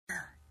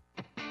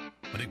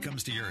When it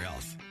comes to your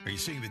health, are you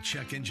seeing the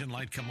check engine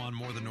light come on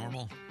more than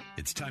normal?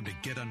 It's time to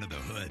get under the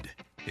hood.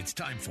 It's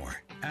time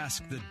for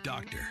Ask the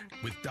Doctor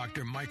with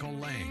Dr. Michael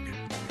Lang.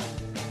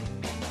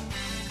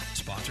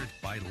 Sponsored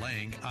by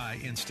Lang Eye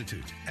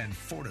Institute and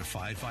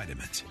Fortify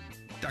Vitamins.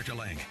 Dr.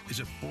 Lang is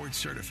a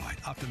board-certified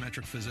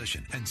optometric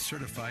physician and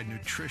certified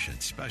nutrition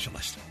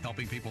specialist,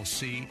 helping people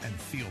see and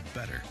feel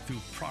better through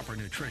proper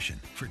nutrition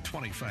for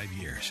 25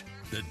 years.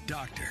 The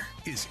doctor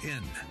is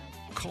in.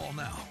 Call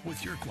now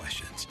with your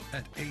questions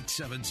at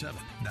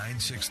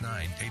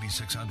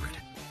 877-969-8600.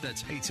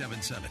 That's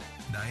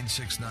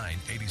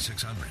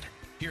 877-969-8600.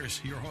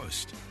 Here's your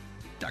host,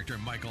 Dr.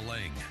 Michael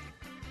Lang.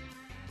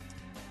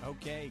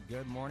 Okay,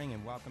 good morning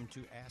and welcome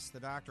to Ask the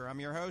Doctor. I'm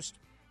your host,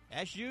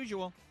 as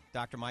usual,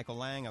 Dr. Michael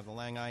Lang of the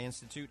Lang Eye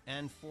Institute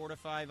and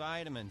Fortify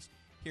Vitamins.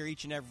 Here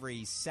each and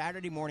every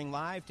Saturday morning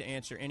live to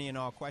answer any and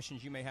all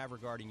questions you may have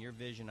regarding your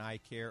vision,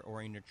 eye care,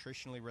 or a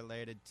nutritionally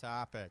related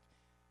topic.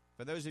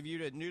 For those of you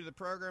that are new to the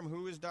program,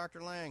 who is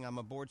Dr. Lang? I'm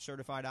a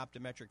board-certified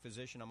optometric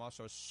physician. I'm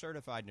also a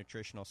certified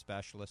nutritional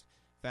specialist.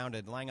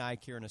 Founded Lang Eye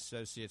Care &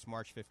 Associates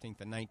March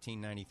 15th of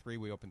 1993.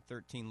 We opened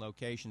 13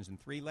 locations and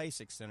 3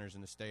 LASIK centers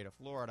in the state of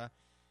Florida.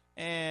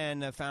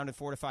 And founded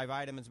Fortify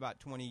Vitamins about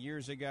 20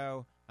 years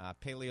ago.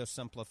 Paleo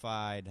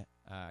Simplified,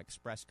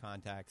 Express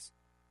Contacts,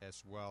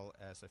 as well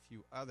as a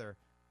few other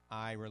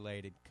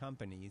eye-related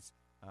companies.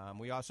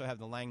 We also have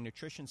the Lang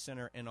Nutrition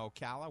Center in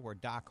Ocala, where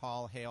Doc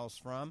Hall hails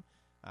from.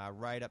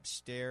 Right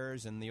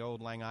upstairs in the old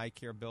Lang Eye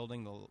Care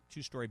building, the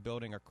 2-story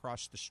building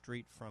across the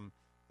street from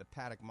the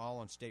Paddock Mall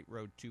on State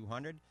Road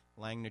 200.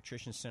 Lang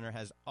Nutrition Center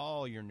has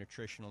all your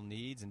nutritional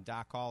needs, and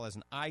Doc Hall is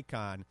an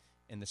icon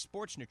in the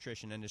sports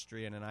nutrition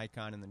industry and an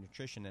icon in the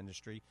nutrition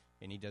industry,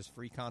 and he does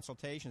free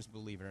consultations,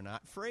 believe it or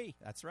not. Free.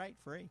 That's right,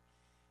 free.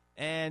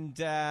 And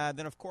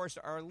then, of course,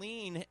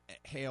 Arlene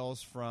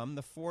hails from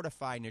the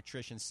Fortify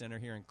Nutrition Center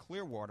here in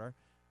Clearwater,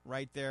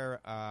 right there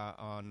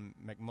on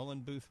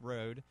McMullen Booth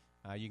Road.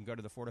 You can go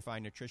to the Fortify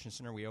Nutrition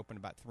Center. We opened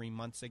about 3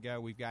 months ago.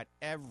 We've got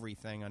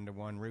everything under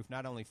one roof,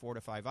 not only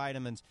Fortify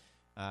Vitamins.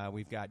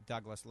 We've got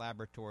Douglas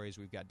Laboratories.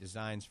 We've got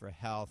Designs for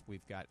Health.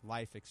 We've got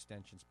Life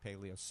Extensions,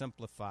 Paleo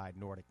Simplified,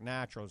 Nordic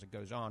Naturals. It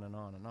goes on and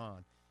on and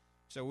on.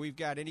 So we've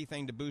got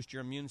anything to boost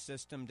your immune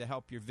system, to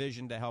help your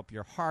vision, to help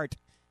your heart,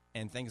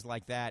 and things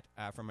like that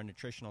from a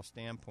nutritional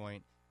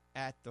standpoint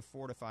at the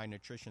Fortify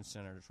Nutrition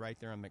Center. It's right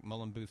there on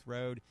McMullen Booth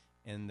Road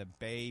in the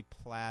Bay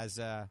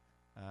Plaza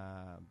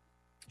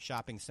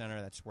shopping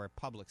center. That's where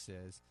Publix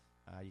is.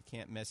 You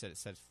can't miss it. It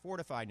says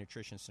Fortified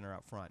Nutrition Center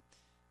out front.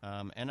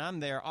 And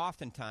I'm there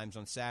oftentimes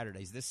on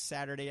Saturdays. This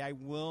Saturday I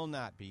will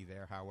not be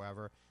there,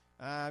 however.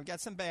 I've got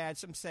some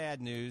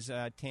sad news.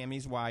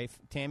 Tammy's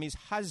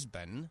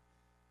husband,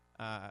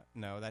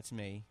 no, that's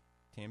me,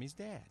 Tammy's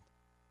dad,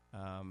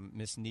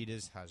 Miss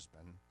Nita's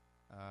husband.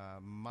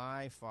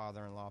 My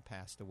father-in-law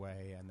passed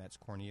away, and that's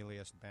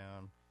Cornelius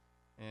Bound.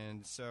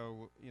 And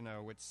so, you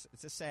know, it's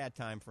a sad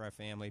time for our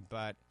family,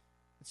 but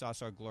it's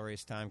also a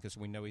glorious time because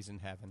we know he's in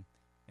heaven.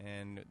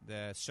 And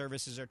the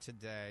services are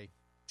today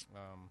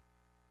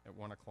at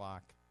 1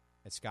 o'clock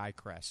at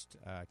Skycrest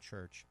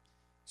Church.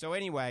 So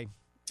anyway,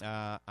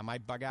 I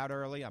might bug out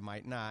early. I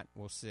might not.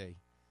 We'll see.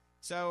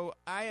 So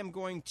I am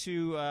going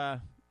to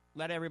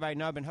let everybody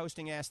know I've been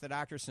hosting Ask the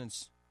Doctor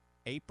since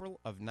April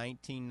of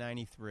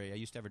 1993. I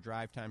used to have a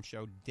drive time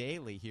show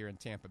daily here in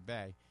Tampa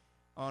Bay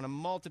on a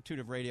multitude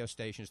of radio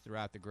stations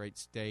throughout the great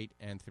state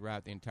and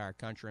throughout the entire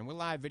country. And we're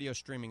live video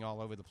streaming all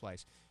over the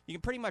place. You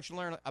can pretty much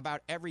learn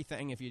about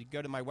everything if you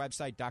go to my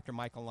website,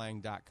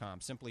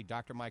 drmichaellang.com. Simply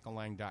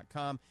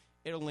drmichaellang.com.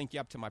 It'll link you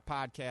up to my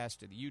podcast,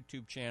 to the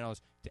YouTube channels,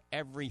 to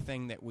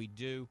everything that we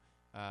do.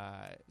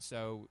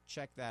 So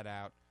check that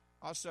out.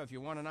 Also, if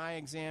you want an eye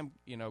exam,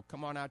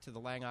 come on out to the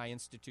Lang Eye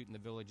Institute in the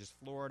Villages,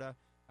 Florida.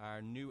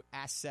 Our new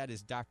asset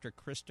is Dr.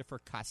 Christopher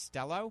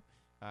Costello.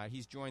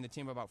 He's joined the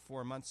team about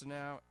 4 months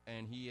now,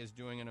 and he is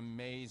doing an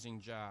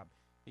amazing job.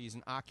 He's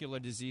an ocular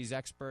disease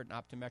expert, an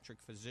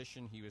optometric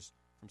physician. He was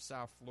from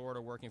South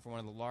Florida working for one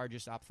of the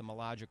largest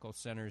ophthalmological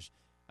centers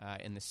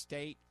in the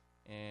state,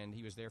 and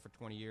he was there for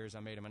 20 years.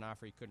 I made him an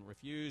offer he couldn't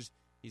refuse.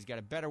 He's got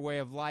a better way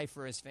of life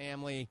for his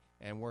family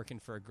and working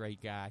for a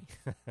great guy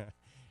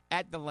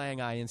at the Lang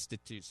Eye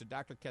Institute. So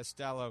Dr.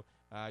 Costello,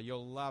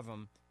 you'll love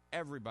him.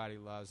 Everybody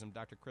loves him.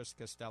 Dr. Chris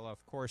Costello,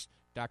 of course.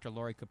 Dr.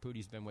 Lori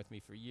Caputi's been with me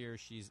for years.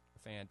 She's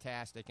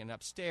fantastic. And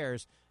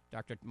upstairs,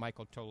 Dr.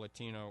 Michael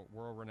Tolatino,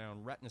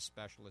 world-renowned retina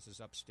specialist, is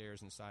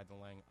upstairs inside the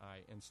Lang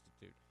Eye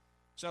Institute.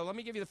 So let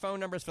me give you the phone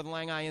numbers for the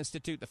Lang Eye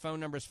Institute, the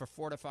phone numbers for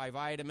Fortify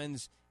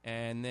Vitamins,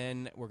 and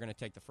then we're going to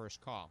take the first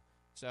call.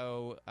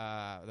 So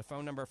the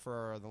phone number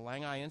for the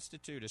Lang Eye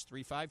Institute is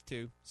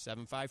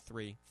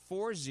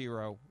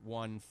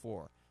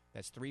 352-753-4014.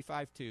 That's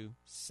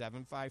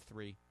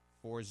 352-753-4014.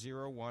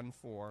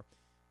 4014.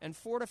 And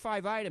Fortify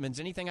Vitamins,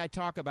 anything I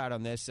talk about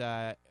on this,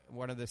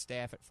 one of the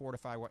staff at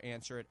Fortify will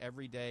answer it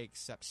every day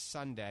except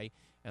Sunday,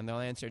 and they'll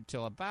answer it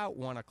till about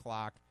 1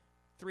 o'clock,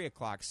 3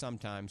 o'clock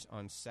sometimes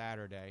on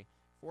Saturday.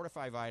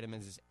 Fortify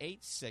Vitamins is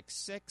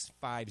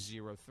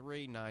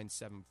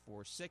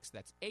 866-503-9746.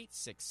 That's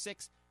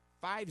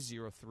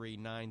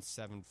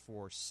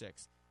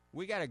 503-9746.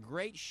 We got a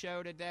great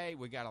show today.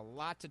 We got a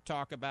lot to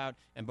talk about.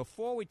 And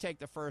before we take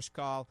the first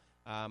call,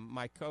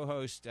 my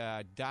co-host,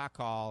 Doc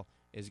Hall,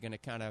 is going to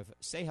kind of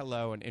say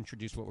hello and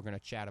introduce what we're going to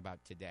chat about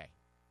today.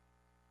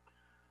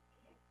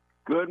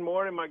 Good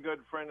morning, my good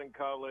friend and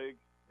colleague,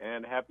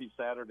 and happy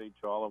Saturday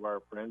to all of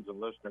our friends and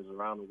listeners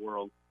around the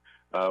world.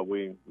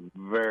 We're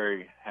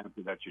very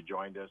happy that you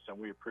joined us, and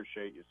we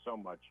appreciate you so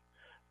much.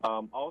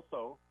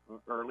 Also,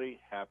 early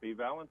happy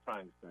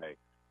Valentine's Day.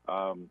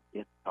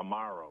 It's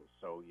tomorrow,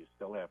 so you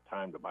still have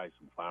time to buy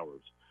some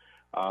flowers.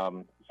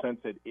 Since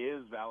it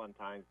is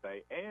Valentine's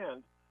Day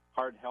and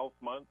Heart Health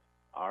Month,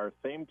 our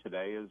theme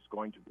today is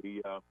going to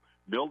be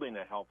building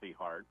a healthy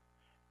heart,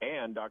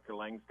 and Dr.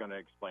 Lang's going to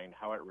explain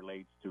how it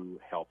relates to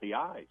healthy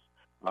eyes.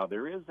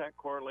 There is that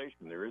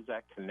correlation. There is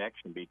that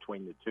connection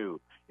between the two.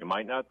 You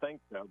might not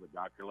think so, but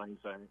Dr. Lang's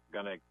going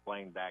to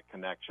explain that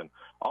connection.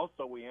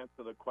 Also, we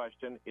answer the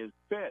question, is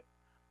FIT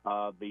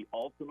the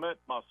ultimate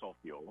muscle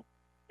fuel?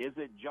 Is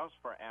it just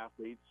for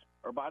athletes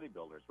or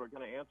bodybuilders? We're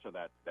going to answer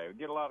that today. We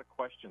get a lot of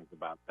questions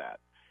about that.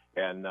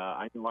 And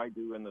I know I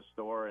do in the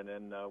store and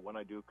then when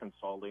I do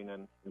consulting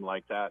and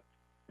like that.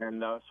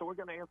 And so we're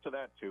going to answer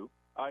that too.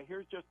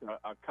 Here's just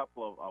a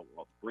couple of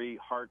 3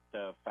 heart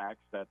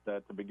facts that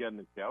to begin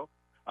the show.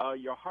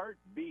 Your heart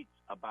beats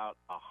about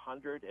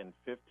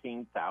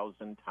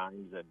 115,000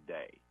 times a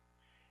day.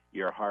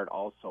 Your heart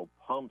also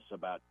pumps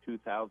about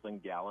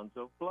 2,000 gallons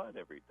of blood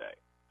every day.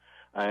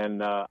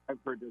 And I've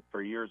heard this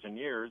for years and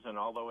years, and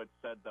although it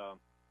said the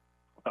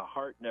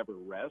heart never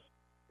rests,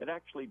 it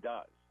actually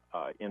does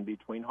in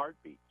between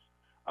heartbeats.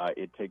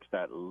 It takes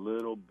that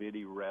little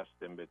bitty rest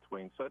in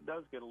between, so it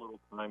does get a little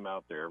time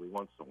out there every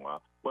once in a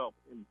while. Well,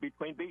 in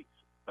between beats.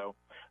 So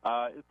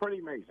it's pretty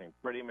amazing,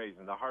 pretty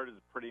amazing. The heart is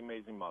a pretty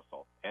amazing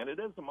muscle, and it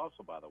is a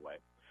muscle, by the way.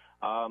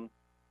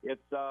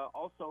 It's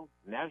also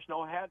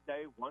National Hat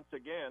Day once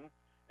again,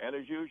 and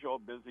as usual,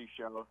 busy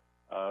show.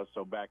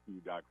 So back to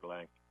you, Dr.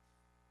 Lang.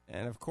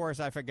 And, of course,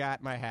 I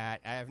forgot my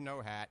hat. I have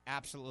no hat,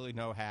 absolutely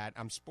no hat.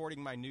 I'm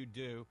sporting my new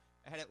do.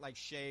 I had it, like,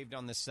 shaved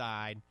on the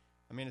side.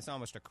 I mean, it's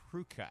almost a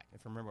crew cut,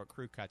 if you remember what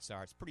crew cuts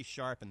are. It's pretty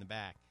sharp in the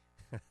back.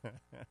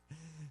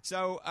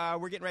 So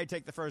we're getting ready to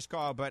take the first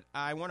call, but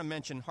I want to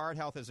mention heart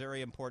health is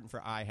very important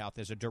for eye health.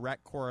 There's a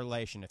direct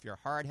correlation. If you're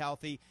heart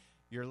healthy,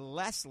 you're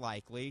less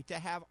likely to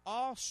have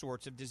all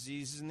sorts of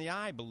diseases in the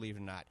eye, believe it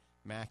or not,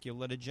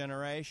 macular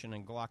degeneration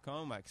and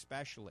glaucoma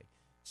especially.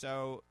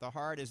 So the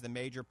heart is the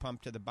major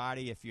pump to the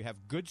body. If you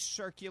have good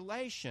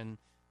circulation,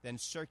 then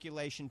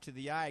circulation to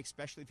the eye,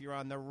 especially if you're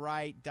on the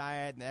right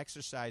diet and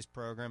exercise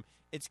program,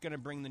 it's going to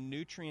bring the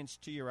nutrients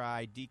to your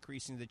eye,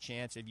 decreasing the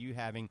chance of you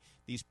having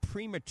these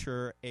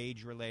premature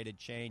age-related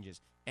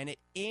changes. And at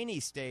any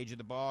stage of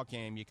the ball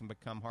game, you can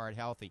become heart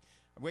healthy.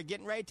 We're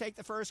getting ready to take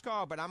the first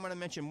call, but I'm going to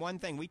mention one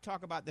thing. We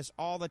talk about this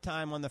all the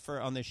time on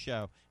this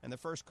show, and the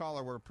first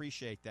caller will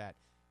appreciate that.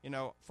 You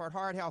know, for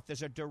heart health,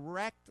 there's a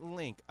direct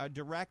link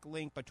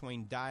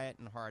between diet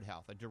and heart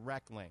health, a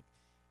direct link.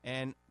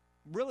 And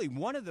really,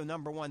 one of the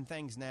number one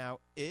things now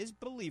is,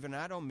 believe it or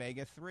not,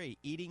 omega-3,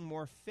 eating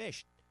more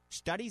fish.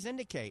 Studies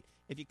indicate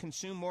if you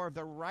consume more of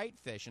the right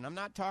fish, and I'm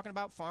not talking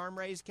about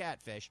farm-raised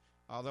catfish,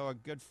 although a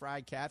good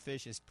fried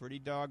catfish is pretty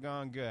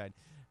doggone good.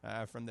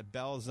 From the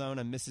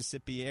Belzona,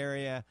 Mississippi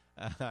area,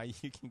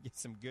 you can get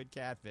some good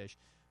catfish.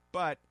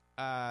 But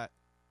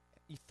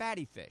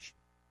fatty fish,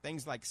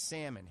 things like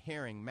salmon,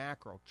 herring,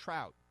 mackerel,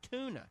 trout,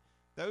 tuna,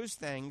 those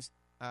things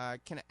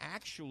can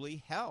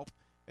actually help,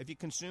 if you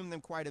consume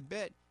them quite a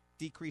bit,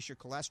 decrease your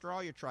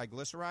cholesterol, your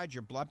triglycerides,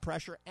 your blood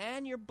pressure,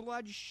 and your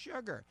blood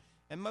sugar.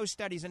 And most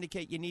studies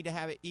indicate you need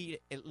to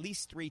eat at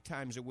least 3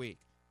 times a week.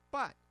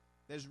 But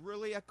there's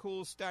really a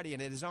cool study,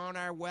 and it is on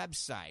our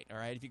website, all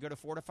right? If you go to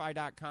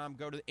Fortify.com,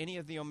 go to any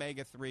of the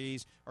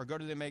omega-3s, or go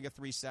to the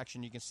omega-3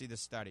 section, you can see the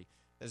study.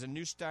 There's a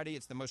new study.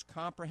 It's the most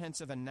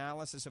comprehensive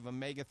analysis of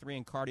omega-3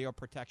 and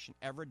cardioprotection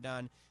ever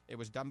done. It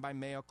was done by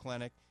Mayo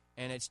Clinic,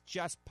 and it's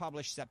just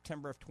published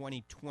September of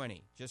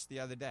 2020, just the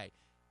other day.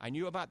 I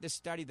knew about this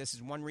study. This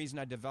is one reason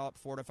I developed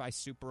Fortify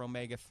Super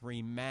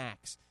Omega-3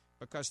 Max,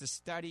 because the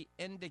study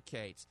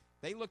indicates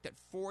they looked at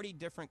 40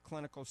 different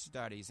clinical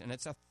studies, and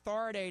it's an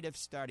authoritative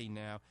study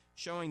now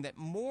showing that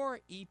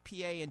more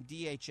EPA and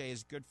DHA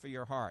is good for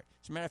your heart.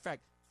 As a matter of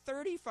fact,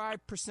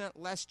 35%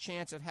 less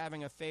chance of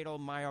having a fatal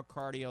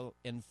myocardial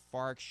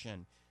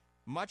infarction,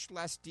 much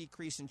less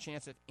decrease in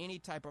chance of any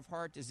type of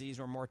heart disease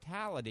or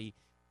mortality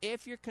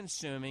if you're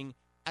consuming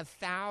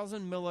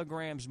 1,000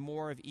 milligrams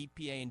more of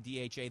EPA and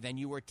DHA than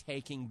you were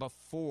taking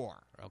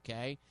before,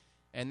 okay?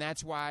 And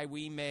that's why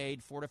we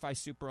made Fortify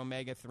Super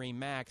Omega-3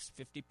 Max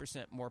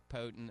 50% more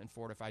potent than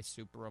Fortify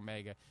Super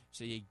Omega,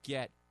 so you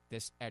get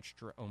this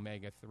extra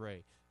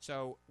omega-3.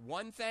 So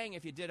one thing,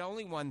 if you did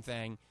only one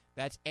thing,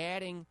 that's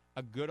adding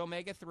a good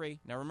omega-3.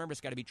 Now remember,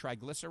 it's got to be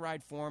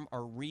triglyceride form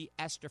or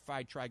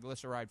re-esterified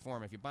triglyceride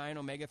form. If you're buying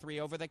omega-3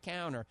 over the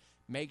counter,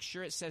 make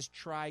sure it says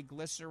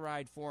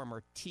triglyceride form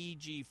or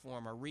TG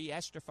form or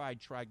re-esterified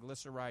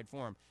triglyceride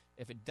form.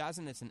 If it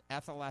doesn't, it's an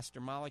ethyl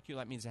ester molecule.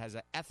 That means it has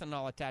an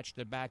ethanol attached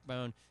to the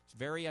backbone. It's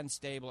very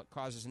unstable. It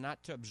causes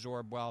not to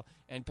absorb well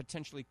and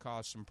potentially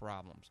cause some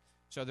problems.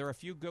 So there are a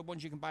few good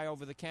ones you can buy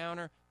over the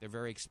counter. They're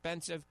very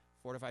expensive.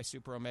 Fortify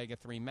Super Omega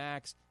 3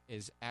 Max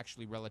is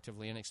actually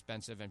relatively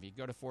inexpensive. And if you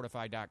go to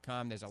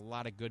fortify.com, there's a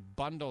lot of good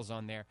bundles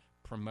on there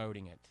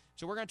promoting it.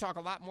 So we're going to talk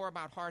a lot more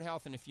about heart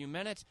health in a few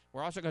minutes.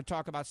 We're also going to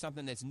talk about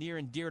something that's near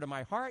and dear to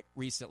my heart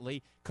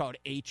recently called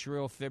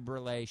atrial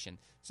fibrillation.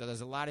 So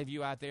there's a lot of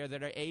you out there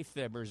that are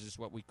AFibbers is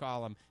what we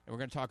call them, and we're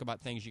going to talk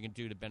about things you can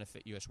do to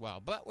benefit you as well.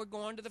 But we're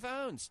going to the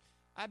phones.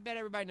 I bet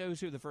everybody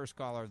knows who the first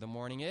caller of the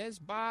morning is.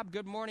 Bob,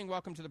 good morning.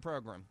 Welcome to the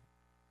program.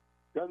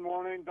 Good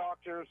morning,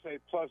 doctors. A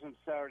pleasant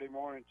Saturday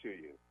morning to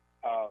you.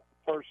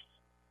 First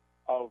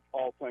of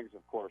all things,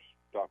 of course,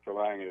 Dr.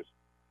 Lang, is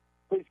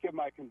please give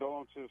my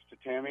condolences to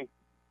Tammy.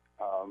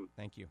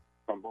 Thank you.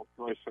 From both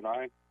Joyce and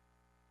I.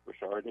 We're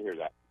sorry to hear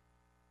that.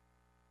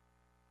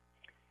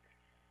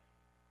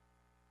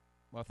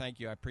 Well, thank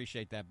you. I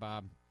appreciate that,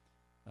 Bob.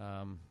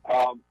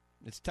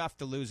 It's tough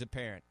to lose a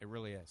parent. It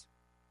really is.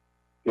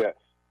 Yes,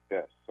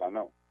 I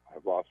know.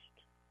 I've lost,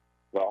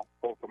 well,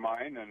 both of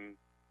mine and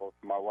both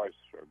of my wife's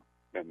have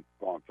been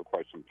gone for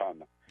quite some time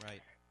now.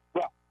 Right.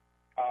 Well,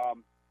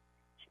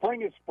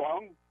 spring is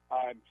sprung.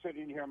 I'm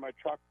sitting here in my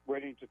truck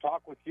waiting to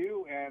talk with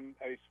you, and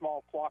a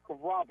small flock of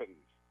robins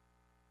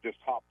just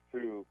hopped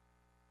through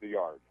the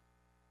yard.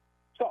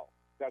 So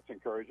that's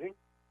encouraging.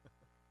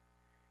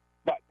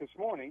 But this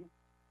morning,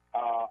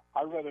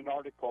 I read an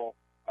article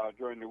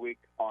during the week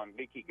on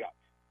leaky gut.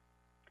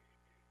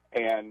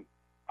 And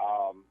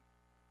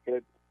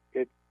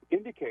it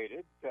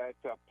indicated that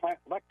plant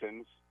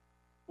lectins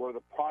were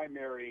the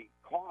primary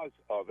cause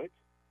of it,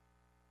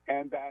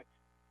 and that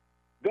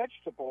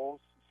vegetables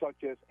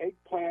such as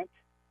eggplant,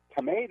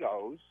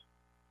 tomatoes,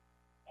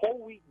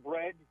 whole wheat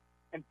bread,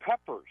 and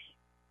peppers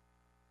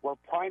were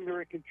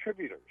primary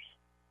contributors.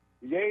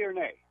 Yay or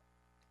nay?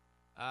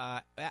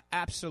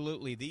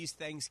 Absolutely. These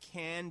things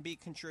can be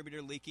contributor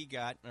to leaky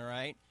gut, all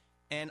right?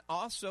 And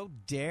also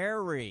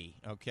dairy,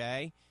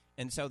 okay?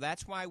 And so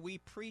that's why we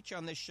preach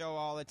on this show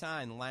all the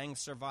time,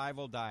 Lang's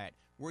Survival Diet.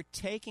 We're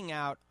taking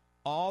out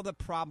all the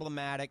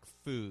problematic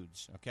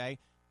foods, okay?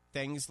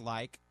 Things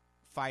like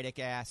phytic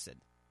acid,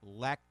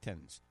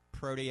 lectins,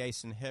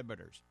 protease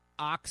inhibitors,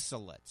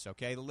 oxalates,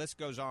 okay? The list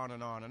goes on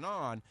and on and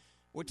on.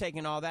 We're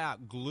taking all that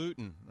out.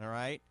 Gluten, all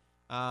right?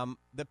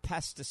 The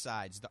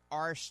pesticides, the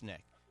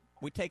arsenic.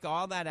 We take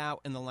all that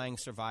out in the Lang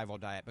Survival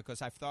Diet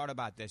because I've thought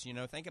about this. You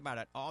know, think about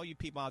it. All you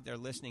people out there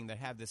listening that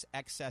have this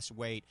excess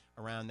weight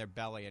around their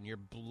belly and you're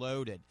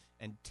bloated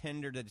and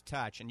tender to the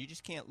touch and you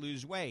just can't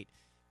lose weight.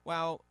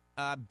 Well,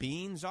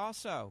 beans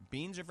also.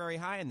 Beans are very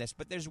high in this,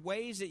 but there's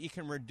ways that you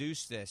can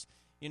reduce this.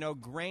 You know,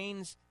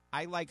 grains,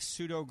 I like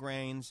pseudo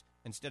grains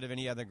instead of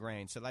any other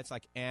grain. So that's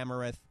like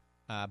amaranth,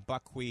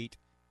 buckwheat,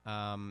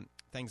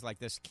 things like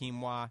this,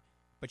 quinoa.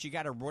 But you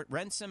got to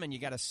rinse them and you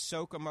got to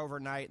soak them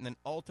overnight, and then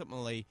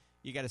ultimately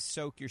you got to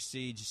soak your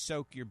seeds,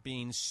 soak your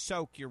beans,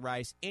 soak your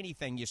rice,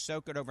 anything. You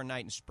soak it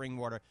overnight in spring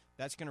water.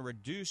 That's going to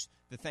reduce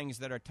the things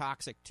that are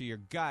toxic to your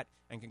gut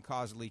and can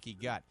cause leaky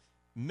gut.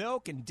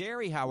 Milk and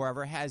dairy,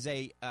 however, has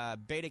a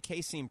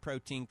beta-casein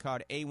protein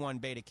called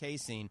A1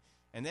 beta-casein,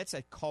 and that's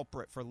a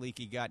culprit for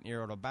leaky gut and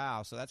irritable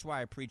bowel. So that's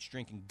why I preach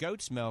drinking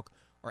goat's milk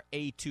or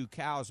A2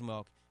 cow's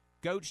milk,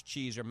 goat's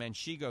cheese or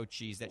Manchego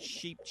cheese, that's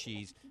sheep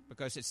cheese,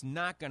 because it's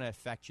not going to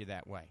affect you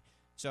that way.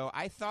 So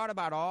I thought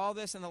about all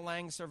this in the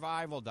Lang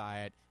Survival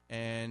Diet,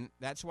 and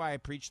that's why I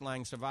preach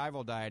Lang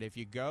Survival Diet. If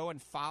you go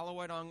and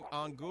follow it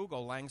on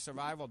Google, Lang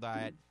Survival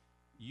Diet,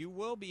 you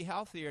will be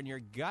healthier and your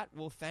gut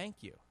will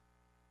thank you.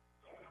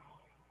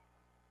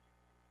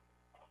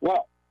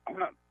 Well,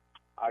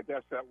 I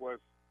guess that was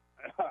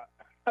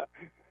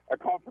a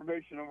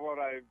confirmation of what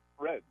I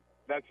read.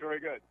 That's very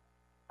good.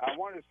 I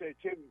want to say,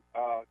 Tim,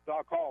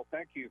 Doc Hall,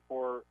 thank you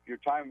for your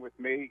time with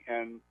me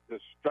and the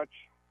stretch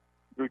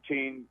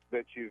routine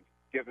that you've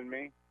given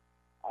me.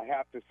 I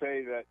have to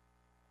say that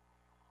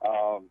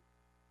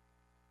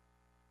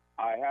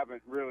I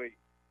haven't really,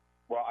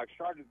 well, I've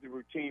started the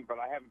routine, but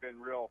I haven't been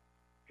real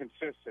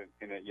consistent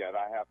in it yet.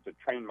 I have to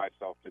train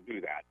myself to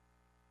do that.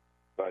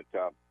 But,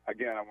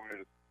 again, I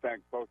wanted to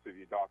thank both of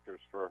you doctors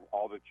for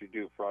all that you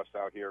do for us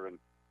out here in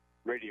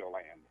Radio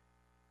Land.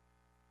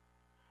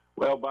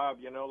 Well, Bob,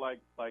 you know,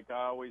 like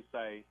I always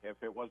say, if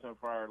it wasn't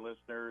for our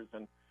listeners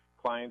and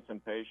clients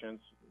and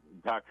patients,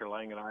 Dr.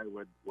 Lang and I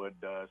would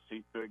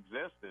cease to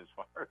exist as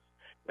far as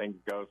things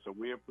go. So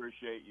we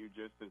appreciate you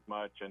just as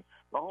much. And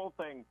the whole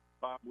thing,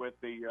 Bob, with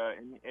the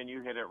and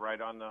you hit it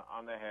right on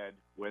the head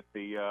with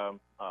the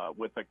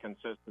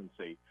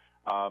consistency.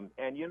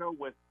 And you know,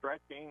 with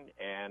stretching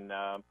and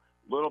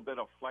little bit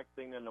of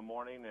flexing in the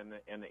morning and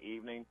in the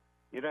evening.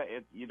 You know,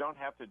 you don't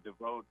have to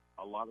devote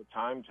a lot of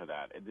time to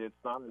that. It's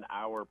not an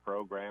hour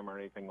program or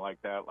anything like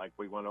that, like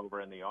we went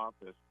over in the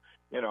office.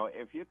 You know,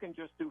 if you can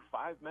just do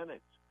 5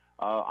 minutes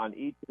on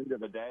each end of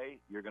the day,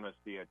 you're going to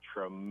see a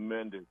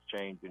tremendous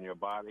change in your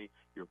body,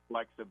 your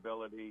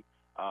flexibility,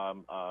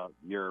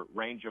 your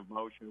range of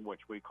motion,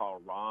 which we call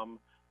ROM,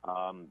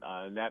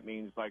 And that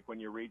means, like, when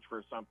you reach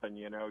for something,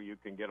 you know, you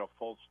can get a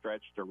full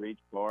stretch to reach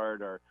for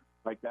it or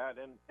like that.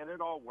 And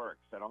it all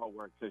works. It all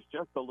works. It's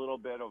just a little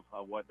bit of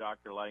what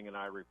Dr. Lang and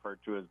I refer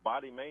to as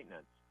body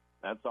maintenance.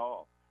 That's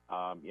all.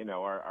 You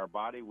know, our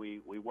body,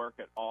 we work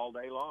it all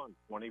day long,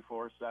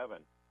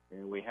 24/7.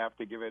 And we have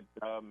to give it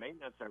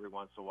maintenance every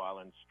once in a while,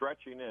 and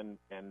stretching and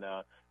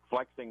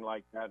flexing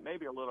like that,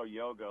 maybe a little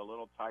yoga, a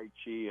little Tai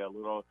Chi, a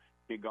little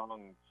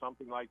Qigong,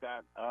 something like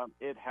that.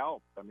 It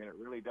helps. I mean, it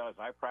really does.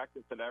 I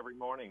practice it every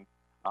morning.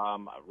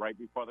 Right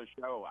before the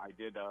show, I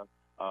did a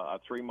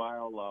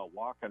 3-mile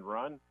walk and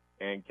run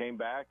and came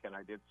back, and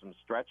I did some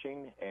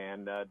stretching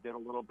and did a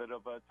little bit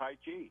of Tai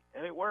Chi,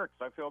 and it works.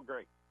 I feel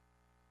great.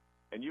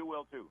 And you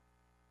will, too.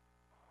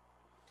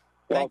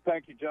 Well,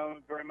 thank you,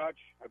 gentlemen, very much.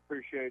 I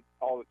appreciate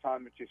all the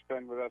time that you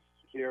spend with us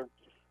here.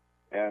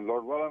 And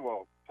Lord willing,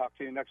 we'll talk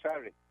to you next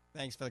Saturday.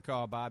 Thanks for the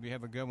call, Bob. You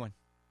have a good one.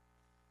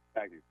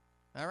 Thank you.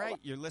 All right,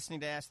 you're listening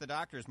to Ask the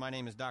Doctors. My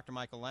name is Dr.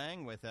 Michael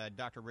Lang with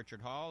Dr.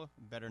 Richard Hall,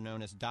 better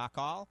known as Doc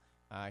Hall,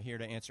 here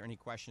to answer any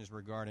questions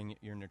regarding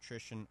your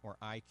nutrition or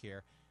eye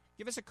care.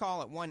 Give us a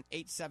call at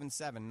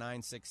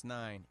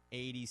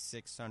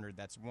 1-877-969-8600.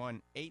 That's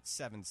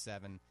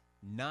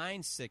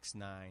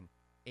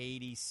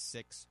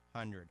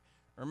 1-877-969-8600.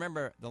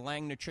 Remember, the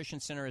Lang Nutrition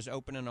Center is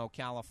open in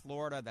Ocala,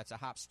 Florida. That's a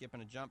hop, skip,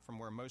 and a jump from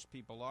where most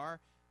people are.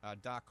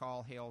 Doc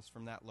Hall hails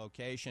from that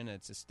location.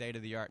 It's a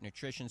state-of-the-art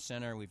nutrition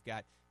center. We've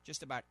got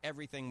just about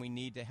everything we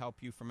need to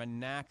help you from a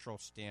natural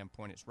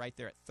standpoint. It's right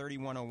there at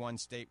 3101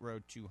 State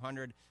Road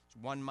 200. It's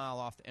 1 mile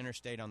off the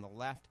interstate on the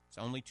left. It's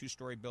the only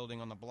 2-story building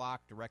on the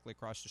block, directly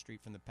across the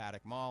street from the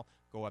Paddock Mall.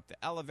 Go up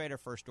the elevator,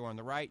 first door on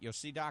the right. You'll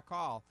see Doc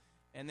Hall.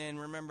 And then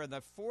remember, the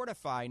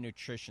Fortify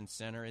Nutrition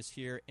Center is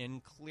here in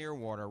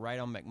Clearwater, right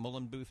on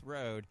McMullen Booth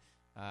Road.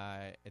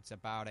 It's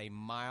about a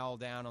mile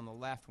down on the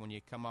left when you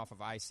come off of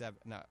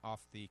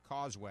off the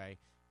Causeway,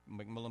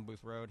 McMullen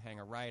Booth Road. Hang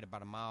a right,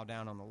 about a mile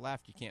down on the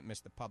left. You can't miss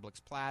the Publix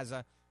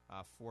Plaza.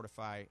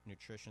 Fortify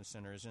Nutrition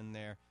Center is in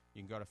there.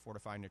 You can go to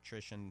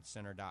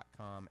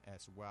fortifynutritioncenter.com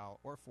as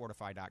well, or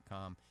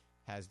fortify.com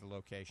has the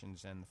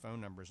locations and the phone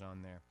numbers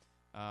on there.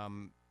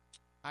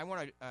 I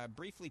want to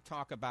briefly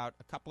talk about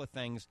a couple of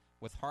things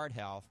with heart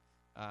health.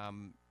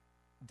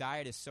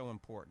 Diet is so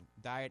important.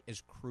 Diet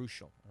is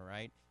crucial, all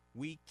right?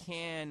 We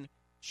can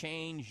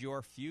change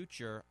your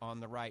future on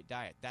the right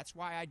diet. That's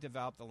why I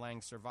developed the Lang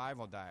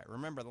Survival Diet.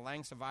 Remember, the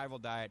Lang Survival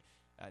Diet,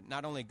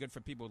 not only good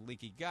for people with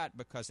leaky gut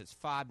because it's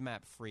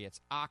FODMAP-free, it's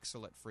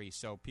oxalate-free,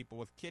 so people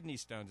with kidney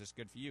stones, it's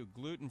good for you,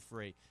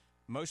 gluten-free,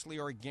 mostly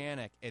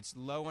organic. It's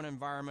low in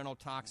environmental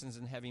toxins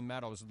and heavy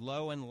metals,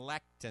 low in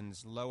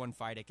lectins, low in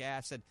phytic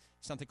acid,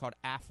 something called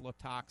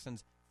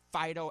aflatoxins,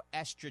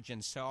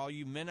 phytoestrogens. So all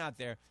you men out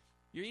there,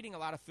 you're eating a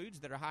lot of foods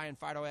that are high in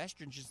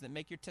phytoestrogens that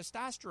make your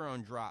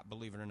testosterone drop,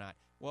 believe it or not.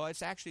 Well,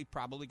 it's actually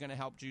probably going to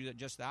help you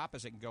just the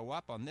opposite and go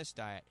up on this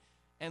diet.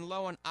 And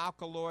low in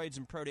alkaloids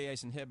and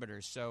protease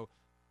inhibitors. So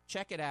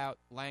check it out,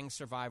 Lang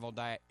Survival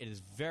Diet. It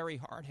is very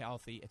heart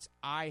healthy. It's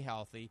eye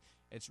healthy.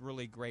 It's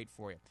really great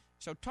for you.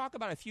 So talk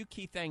about a few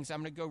key things.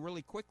 I'm going to go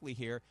really quickly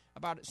here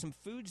about some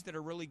foods that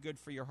are really good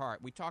for your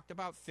heart. We talked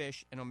about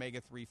fish and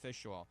omega-3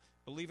 fish oil.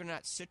 Believe it or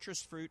not,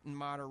 citrus fruit in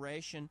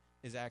moderation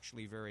is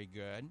actually very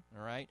good,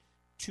 all right?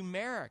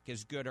 Turmeric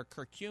is good, or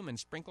curcumin.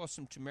 Sprinkle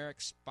some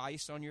turmeric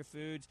spice on your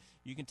foods.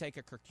 You can take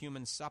a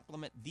curcumin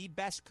supplement. The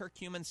best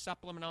curcumin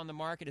supplement on the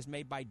market is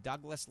made by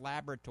Douglas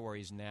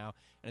Laboratories now,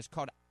 and it's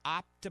called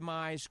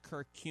Optimized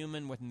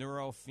Curcumin with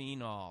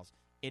Neurophenols.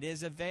 It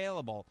is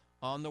available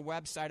on the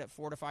website at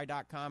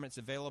fortify.com. It's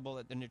available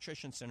at the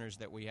nutrition centers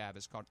that we have.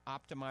 It's called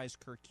Optimized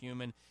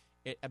Curcumin.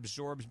 It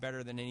absorbs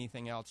better than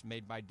anything else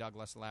made by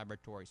Douglas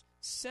Laboratories.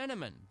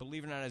 Cinnamon,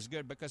 believe it or not, is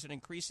good because it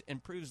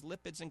improves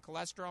lipids and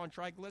cholesterol and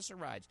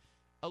triglycerides.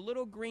 A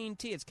little green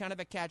tea, it's kind of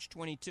a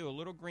catch-22. A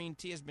little green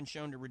tea has been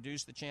shown to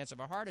reduce the chance of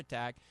a heart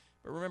attack.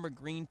 But remember,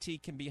 green tea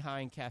can be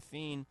high in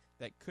caffeine.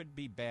 That could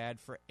be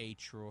bad for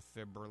atrial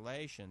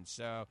fibrillation.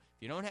 So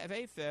if you don't have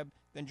AFib,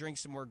 then drink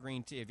some more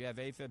green tea. If you have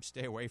AFib,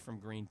 stay away from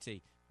green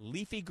tea.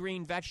 Leafy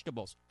green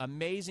vegetables,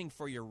 amazing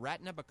for your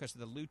retina because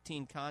of the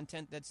lutein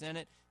content that's in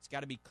it. It's got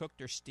to be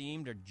cooked or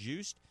steamed or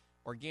juiced.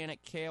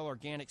 Organic kale,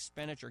 organic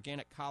spinach,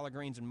 organic collard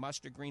greens, and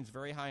mustard greens,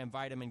 very high in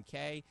vitamin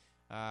K.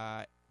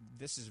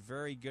 This is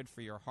very good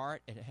for your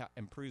heart. It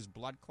improves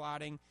blood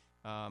clotting.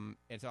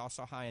 It's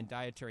also high in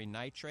dietary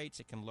nitrates.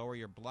 It can lower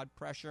your blood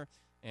pressure,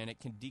 and it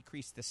can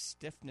decrease the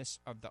stiffness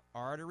of the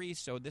arteries.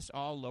 So this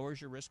all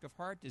lowers your risk of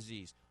heart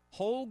disease.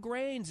 Whole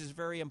grains is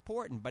very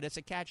important, but it's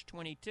a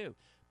catch-22.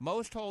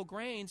 Most whole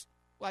grains,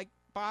 like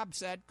Bob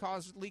said,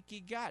 cause leaky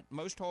gut.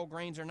 Most whole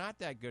grains are not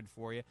that good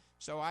for you.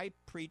 So I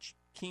preach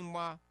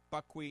quinoa,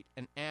 buckwheat,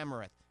 and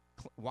amaranth.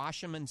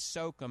 Wash them and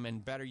soak them,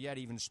 and better yet,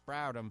 even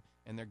sprout them,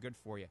 and they're good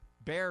for you.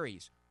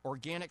 Berries,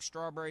 organic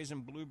strawberries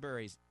and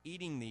blueberries.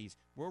 Eating these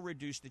will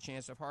reduce the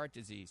chance of heart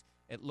disease.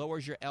 It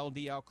lowers your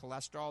LDL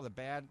cholesterol. The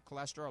bad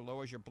cholesterol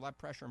lowers your blood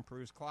pressure,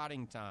 improves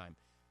clotting time.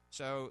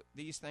 So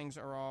these things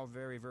are all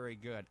very, very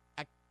good.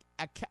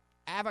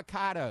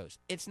 Avocados.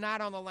 It's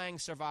not on the Lang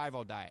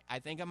Survival Diet. I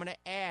think I'm going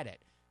to add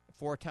it.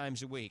 4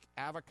 times a week.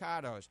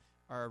 Avocados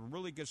are a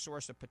really good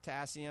source of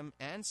potassium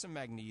and some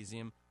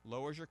magnesium,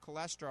 lowers your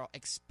cholesterol,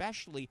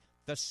 especially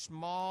the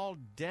small,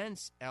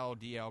 dense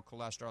LDL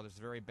cholesterol that's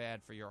very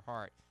bad for your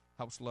heart,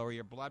 helps lower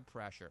your blood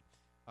pressure.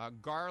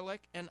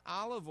 Garlic and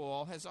olive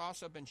oil has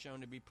also been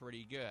shown to be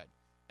pretty good.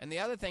 And the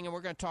other thing, and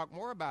we're going to talk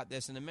more about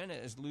this in a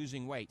minute, is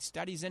losing weight.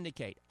 Studies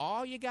indicate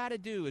all you got to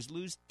do is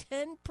lose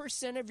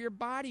 10% of your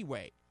body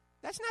weight.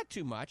 That's not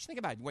too much. Think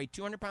about it. You weigh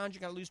 200 pounds, you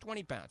got to lose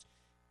 20 pounds.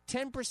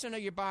 10% of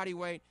your body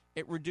weight,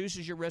 it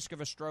reduces your risk of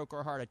a stroke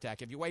or heart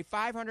attack. If you weigh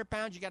 500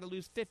 pounds, you got to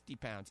lose 50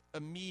 pounds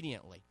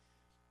immediately.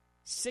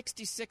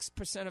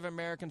 66% of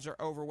Americans are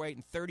overweight,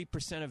 and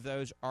 30% of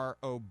those are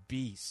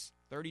obese.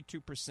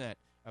 32%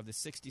 of the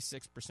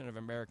 66% of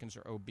Americans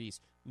are obese.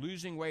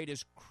 Losing weight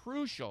is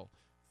crucial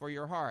for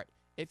your heart.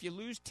 If you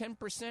lose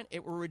 10%,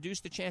 it will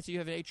reduce the chance that you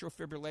have atrial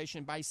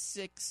fibrillation by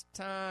 6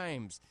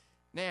 times.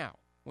 Now,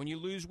 when you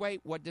lose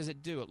weight, what does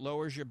it do? It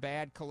lowers your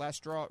bad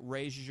cholesterol. It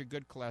raises your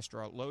good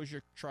cholesterol. It lowers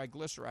your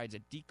triglycerides.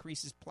 It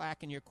decreases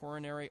plaque in your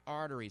coronary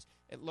arteries.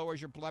 It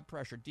lowers your blood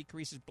pressure,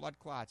 decreases blood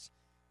clots,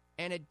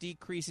 and it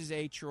decreases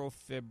atrial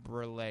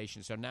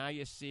fibrillation. So now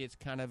you see it's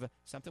kind of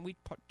something we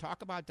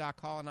talk about,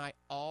 Doc Hall and I,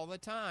 all the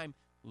time,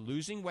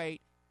 losing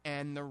weight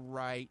and the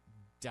right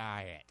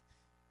diet.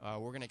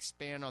 We're going to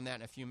expand on that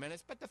in a few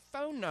minutes, but the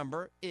phone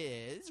number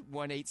is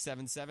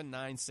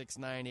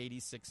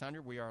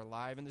 1-877-969-8600. We are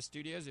live in the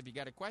studios. If you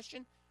got a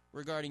question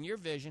regarding your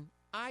vision,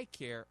 eye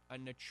care, a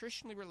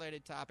nutritionally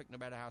related topic, no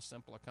matter how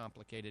simple or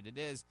complicated it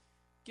is,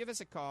 give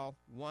us a call,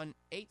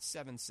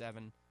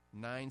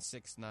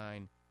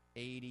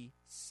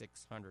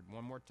 1-877-969-8600.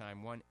 One more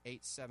time,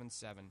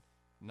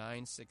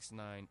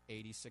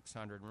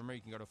 1-877-969-8600. Remember,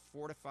 you can go to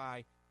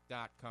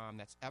fortifeye.com.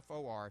 That's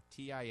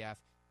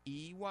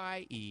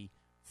Fortifeye,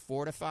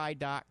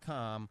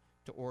 Fortify.com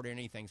to order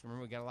anything. So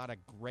remember, we got a lot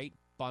of great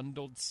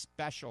bundled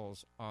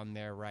specials on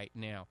there right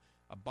now.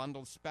 A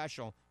bundled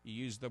special, you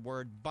use the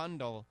word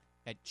bundle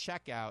at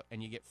checkout,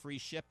 and you get free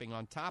shipping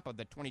on top of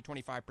the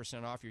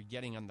 25% off you're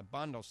getting on the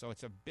bundle, so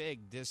it's a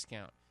big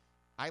discount.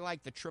 I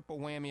like the triple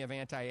whammy of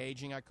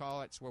anti-aging, I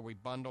call it. It's where we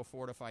bundle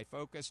Fortify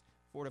Focus,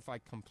 Fortify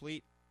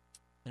Complete,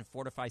 and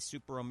Fortify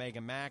Super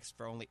Omega Max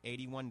for only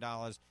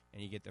 $81,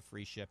 and you get the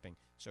free shipping.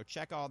 So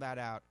check all that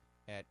out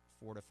at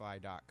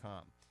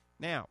Fortify.com.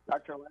 Now,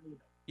 Dr. Lang,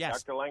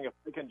 yes. Dr. Lang, if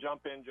we can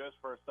jump in just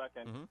for a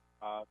second,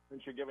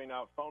 since you're giving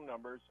out phone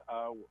numbers,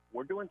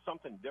 we're doing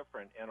something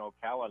different in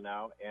Ocala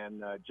now,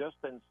 and just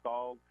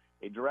installed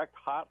a direct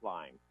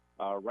hotline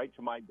right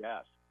to my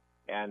desk.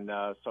 And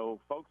so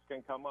folks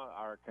can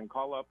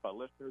call up,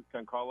 listeners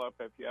can call up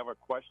if you have a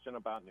question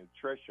about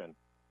nutrition,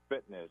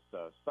 fitness,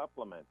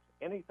 supplements,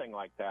 anything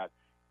like that.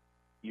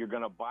 You're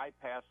going to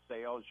bypass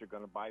sales. You're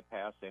going to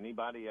bypass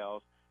anybody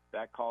else.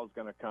 That call is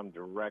going to come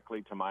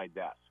directly to my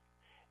desk.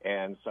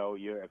 And so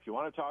if you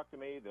want to talk to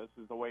me, this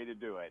is the way to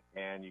do it.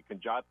 And you can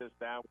jot this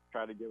down. We'll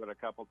try to give it a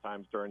couple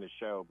times during the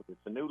show. But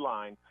it's a new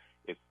line.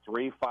 It's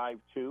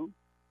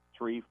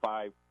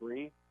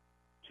 352-353-2206.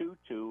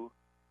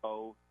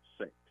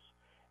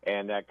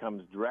 And that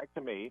comes direct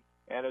to me.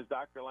 And as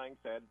Dr. Lang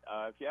said,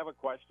 if you have a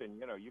question,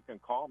 you can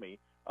call me,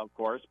 of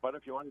course. But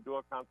if you want to do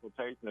a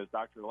consultation, as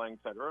Dr. Lang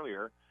said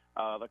earlier,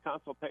 the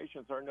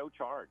consultations are no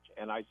charge.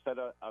 And I set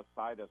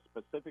aside a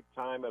specific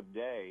time of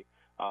day,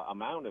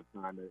 amount of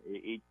time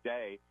each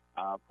day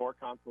for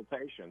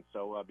consultation.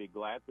 So I'll be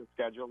glad to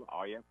schedule.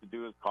 All you have to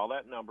do is call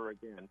that number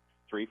again,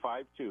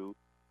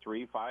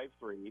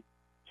 352-353-2206,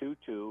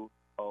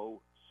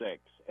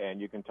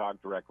 and you can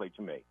talk directly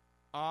to me.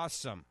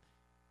 Awesome.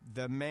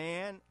 The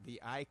man,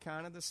 the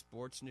icon of the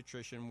sports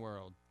nutrition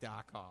world,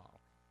 Doc Hall.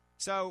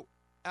 So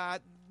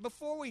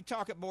before we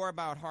talk more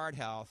about heart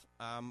health,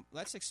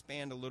 let's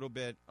expand a little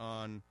bit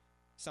on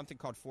something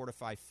called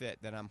Fortify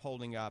Fit that I'm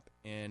holding up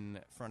in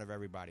front of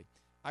everybody.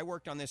 I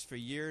worked on this for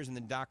years, and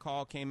then Doc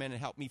Hall came in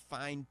and helped me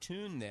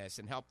fine-tune this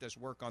and helped us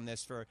work on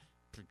this for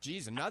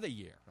another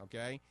year,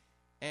 okay?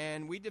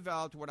 And we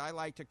developed what I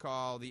like to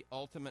call the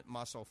ultimate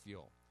muscle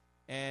fuel.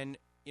 And,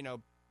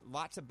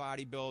 lots of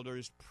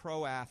bodybuilders,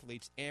 pro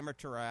athletes,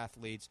 amateur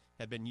athletes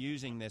have been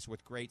using this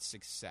with great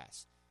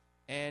success.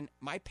 And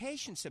my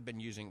patients have been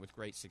using it with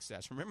great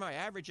success. Remember, my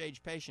average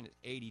age patient is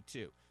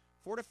 82.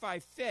 Fortify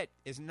Fit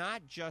is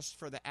not just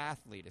for the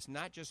athlete. It's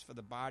not just for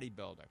the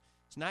bodybuilder.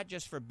 It's not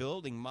just for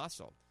building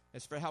muscle.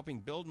 It's for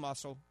helping build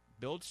muscle,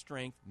 build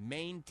strength,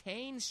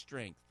 maintain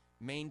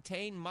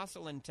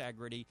muscle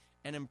integrity,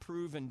 and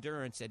improve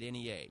endurance at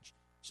any age.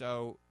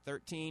 So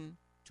 13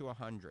 to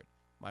 100.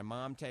 My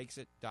mom takes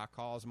it. Doc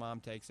Hall's mom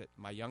takes it.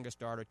 My youngest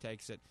daughter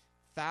takes it.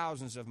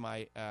 Thousands of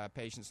my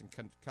patients and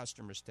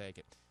customers take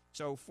it.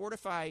 So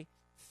Fortify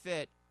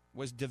Fit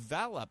was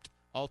developed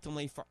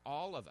ultimately for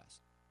all of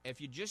us.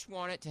 If you just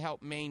want it to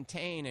help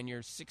maintain and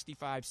you're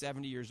 65,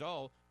 70 years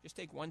old, just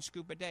take 1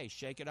 scoop a day,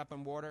 shake it up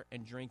in water,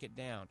 and drink it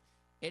down.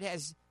 It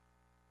has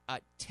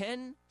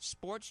 10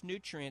 sports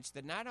nutrients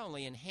that not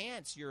only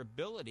enhance your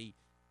ability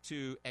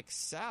to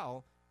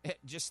excel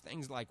at just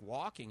things like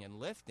walking and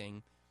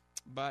lifting,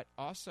 but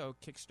also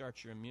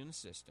kickstart your immune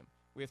system.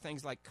 We have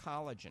things like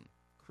collagen,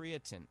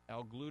 L-creatine,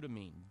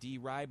 L-glutamine,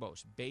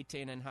 D-ribose,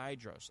 betaine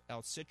anhydrose,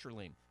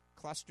 L-citrulline,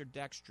 cluster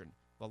dextrin,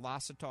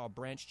 velocitol,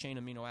 branch-chain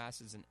amino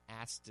acids, and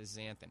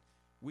astaxanthin.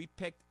 We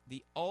picked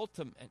the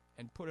ultimate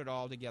and put it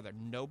all together.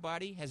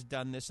 Nobody has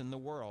done this in the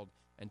world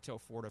until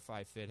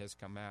Fortify Fit has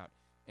come out.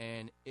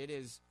 And it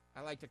is,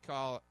 I like to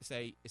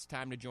say, it's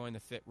time to join the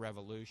fit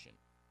revolution.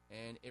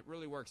 And it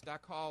really works.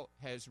 Doc Hall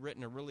has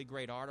written a really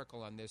great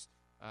article on this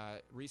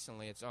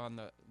recently. It's on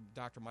the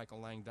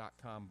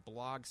drmichaellang.com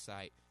blog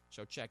site,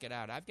 so check it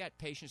out. I've got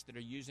patients that are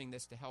using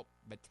this to help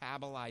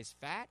metabolize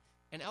fat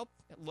and help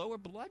lower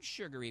blood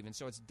sugar even,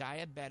 so it's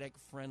diabetic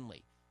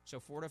friendly.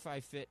 So Fortify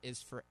Fit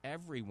is for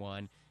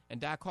everyone,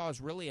 and Doc Hall is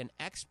really an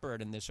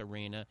expert in this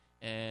arena,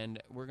 and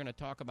we're going to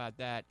talk about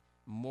that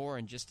more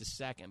in just a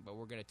second, but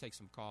we're going to take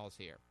some calls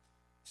here.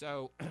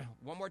 So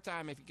one more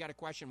time, if you got a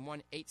question,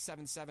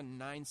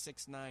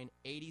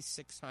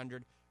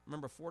 1-877-969-8600.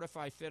 Remember,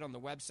 Fortify Fit on the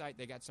website.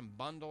 They got some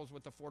bundles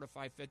with the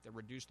Fortify Fit that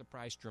reduce the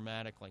price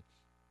dramatically.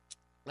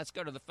 Let's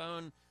go to the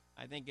phone.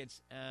 I think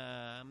it's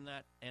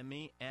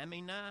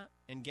Amina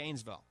in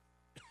Gainesville.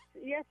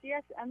 Yes,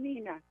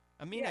 Amina.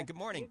 Amina, yes, good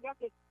morning.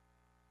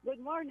 Good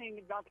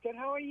morning, doctor.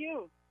 How are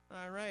you?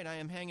 All right, I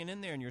am hanging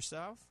in there. And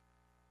yourself?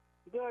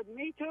 Good,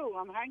 me too.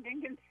 I'm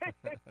hanging in there.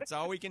 That's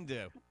all we can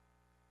do.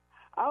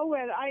 Oh,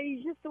 well,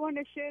 I just want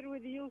to share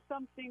with you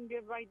something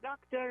by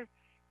Dr.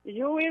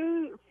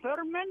 Joel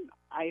Furman.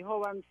 I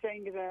hope I'm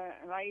saying the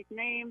right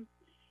name.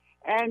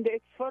 And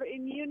it's for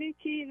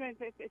immunity.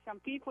 Some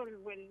people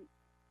will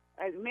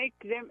make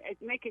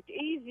it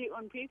easy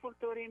on people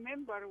to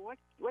remember what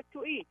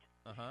to eat.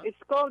 Uh-huh.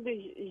 It's called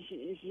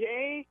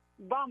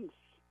J-Bumps.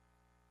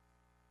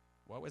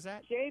 What was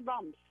that?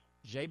 J-Bumps.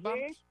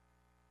 J-Bumps?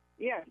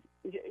 Yes,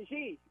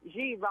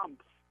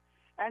 G-Bumps.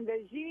 And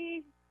the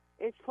G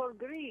is for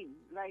green,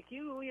 like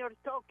we are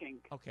talking.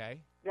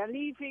 Okay. The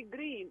leafy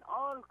green,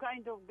 all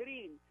kind of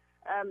green.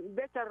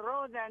 Better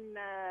raw than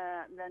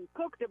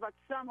cooked, but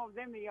some of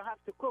them you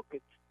have to cook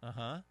it.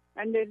 Uh-huh.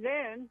 And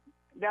then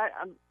the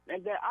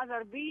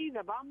other B,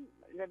 the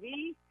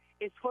B,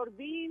 is for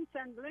beans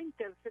and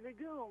lentils,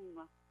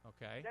 legume.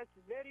 Okay. That's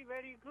very,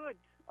 very good.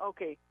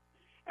 Okay.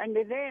 And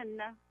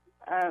then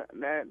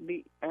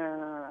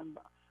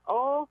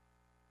O,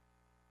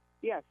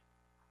 yes,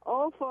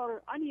 O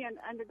for onion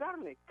and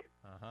garlic.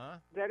 Uh-huh.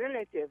 The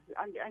relatives,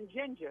 and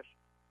ginger.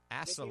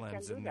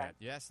 Acylins in that.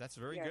 Yes, that's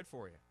very good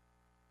for you.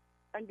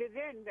 And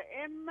then the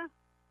M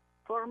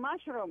for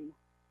mushroom.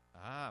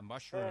 Ah,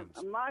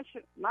 mushrooms.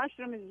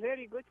 Mushroom is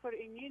very good for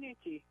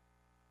immunity,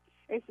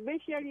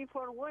 especially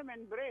for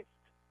women breast.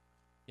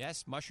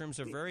 Yes, mushrooms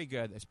are very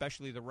good,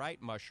 especially the right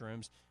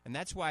mushrooms. And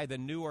that's why the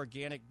new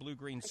organic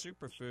blue-green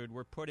superfood,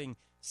 we're putting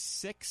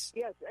six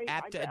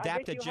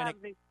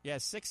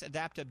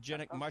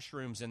adaptogenic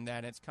mushrooms in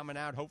that. It's coming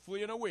out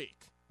hopefully in a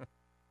week.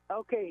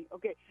 Okay.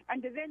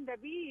 And then the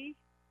B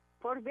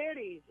for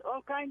berries,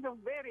 all kinds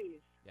of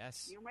berries.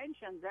 Yes. You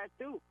mentioned that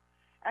too.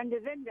 And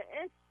then the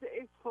S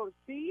is for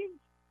seeds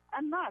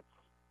and nuts.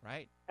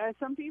 Right.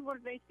 Some people,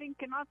 they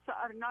think nuts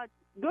are not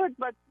good,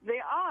 but they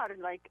are,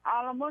 like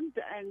almond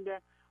and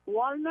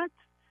walnut,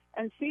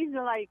 and seeds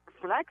like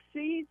flax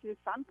seeds,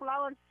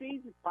 sunflower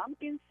seeds,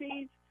 pumpkin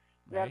seeds.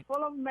 They're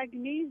full of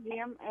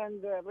magnesium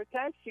and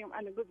potassium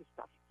and good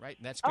stuff. Right,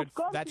 that's good.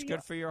 That's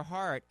good for your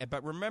heart.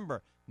 But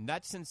remember,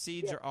 nuts and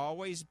seeds are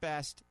always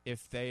best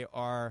if they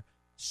are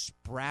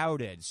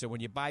sprouted. So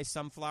when you buy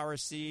sunflower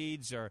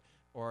seeds or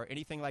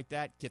anything like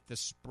that, get the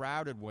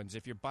sprouted ones.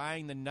 If you're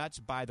buying the nuts,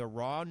 buy the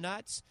raw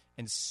nuts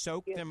and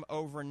soak them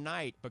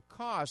overnight,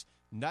 because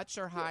nuts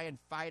are high in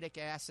phytic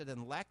acid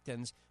and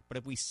lectins, but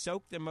if we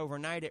soak them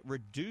overnight, it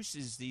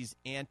reduces these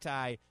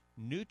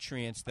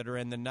anti-nutrients that are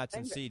in the nuts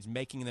and seeds,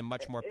 making them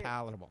much more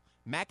palatable.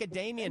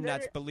 Macadamia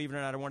nuts, believe it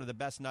or not, are one of the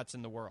best nuts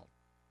in the world.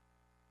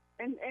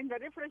 And the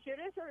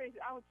refrigerator is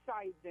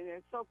outside.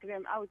 Soak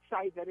them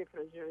outside the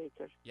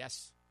refrigerator.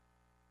 Yes.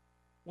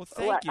 Well,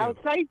 thank you.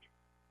 Outside?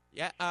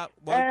 Yeah.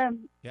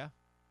 Yeah.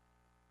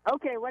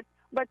 Okay.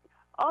 But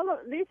all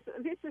of this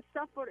is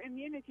stuff for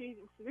immunity,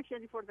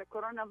 especially for the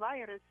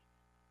coronavirus.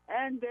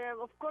 And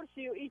of course,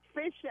 you eat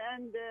fish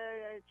and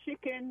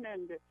chicken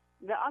and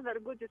the other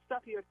good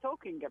stuff you're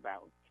talking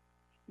about.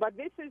 But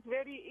this is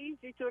very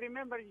easy to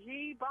remember.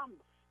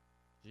 G-Bumps.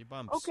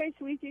 G-Bumps. Okay,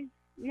 sweetie.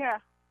 Yeah.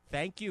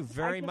 Thank you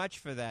very much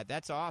for that.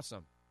 That's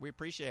awesome. We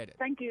appreciate it.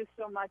 Thank you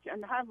so much,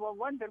 and have a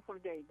wonderful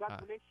day.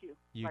 God bless you.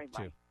 You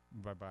Bye-bye. too.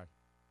 Bye-bye.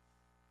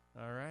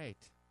 All right.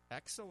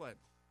 Excellent.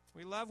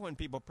 We love when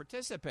people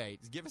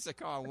participate. Give us a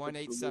call,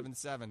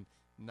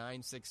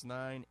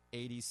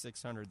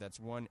 1-877-969-8600. That's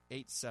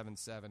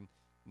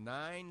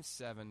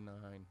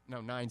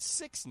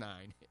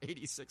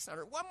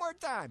 1-877-969-8600. One more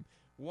time,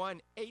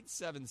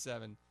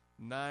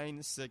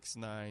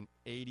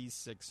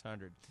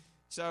 1-877-969-8600.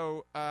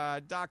 So,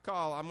 Doc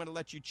Hall, I'm going to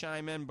let you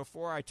chime in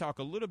before I talk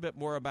a little bit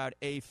more about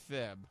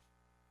AFib.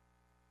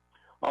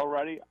 All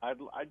righty. I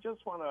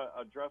just want to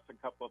address a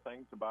couple of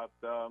things about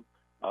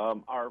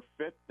our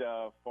FIT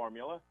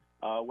formula,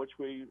 which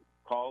we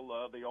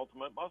call the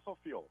Ultimate Muscle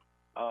Fuel.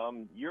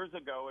 Years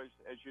ago, as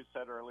you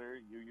said earlier,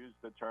 you used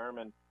the term,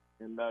 and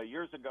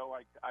years ago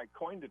I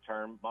coined the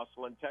term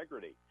muscle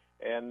integrity.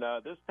 And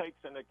this takes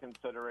into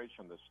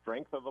consideration the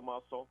strength of the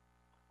muscle,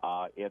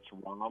 its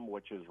ROM,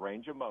 which is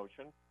range of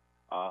motion,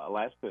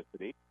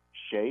 elasticity,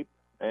 shape,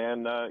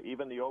 and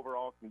even the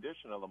overall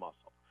condition of the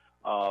muscle.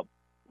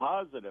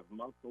 Positive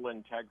muscle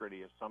integrity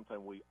is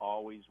something we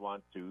always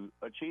want to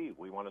achieve.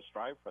 We want to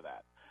strive for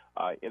that.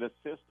 It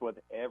assists with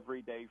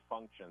everyday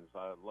functions,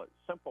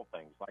 simple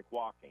things like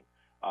walking,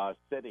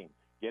 sitting,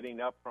 getting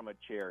up from a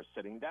chair,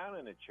 sitting down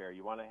in a chair.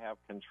 You want to have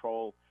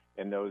control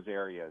in those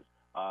areas.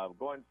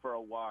 Going for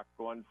a walk,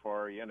 going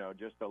for,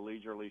 just a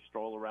leisurely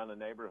stroll around the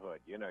neighborhood.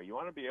 You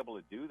want to be able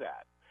to do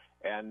that.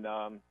 And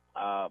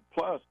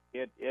plus,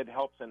 it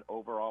helps in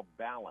overall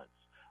balance.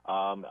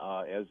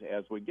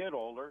 As we get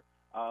older,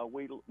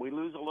 we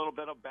lose a little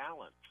bit of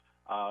balance.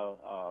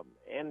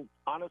 And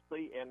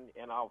honestly,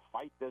 and I'll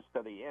fight this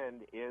to the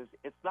end, is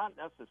it's not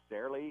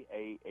necessarily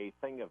a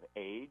thing of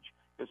age,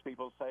 as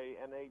people say,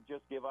 and they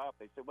just give up.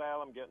 They say,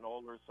 well, I'm getting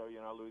older, so,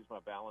 I lose my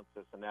balance,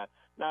 this and that.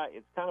 No,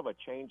 it's kind of a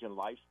change in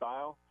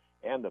lifestyle.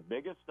 And the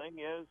biggest thing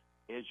is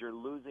you're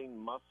losing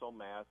muscle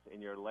mass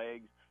in your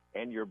legs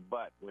and your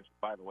butt, which,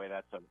 by the way,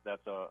 that's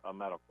a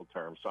medical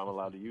term, so I'm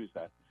allowed to use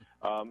that.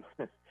 And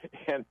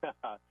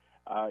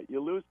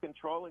you lose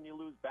control and you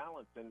lose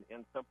balance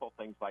in simple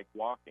things like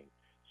walking.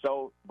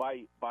 So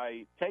by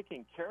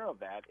taking care of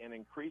that and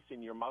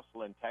increasing your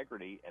muscle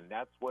integrity, and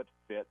that's what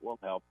FIT will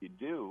help you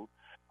do,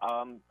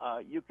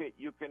 you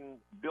can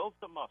build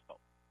the muscle.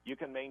 You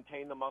can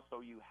maintain the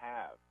muscle you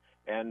have.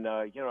 And,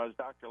 as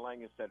Dr.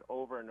 Lang has said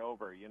over and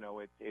over,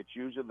 it's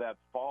usually that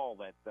fall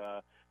that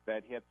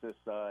hits us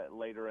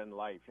later in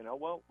life.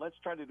 Well, let's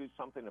try to do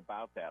something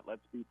about that.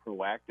 Let's be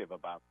proactive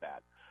about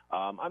that.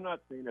 I'm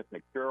not saying it's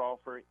a cure-all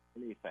for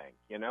anything,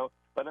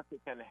 but if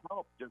it can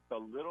help just a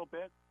little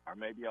bit or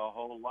maybe a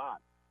whole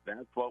lot,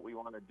 that's what we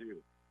want to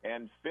do.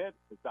 And FIT,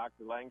 as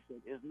Dr. Lang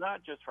said, is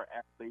not just for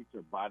athletes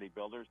or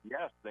bodybuilders.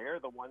 Yes,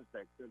 they're the ones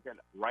that took it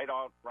right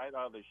out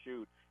of the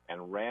chute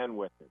and ran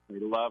with it.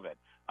 We love it.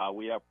 I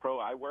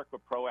work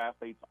with pro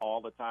athletes all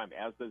the time,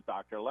 as does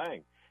Dr.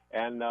 Lang.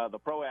 And the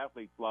pro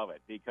athletes love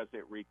it because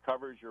it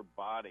recovers your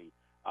body.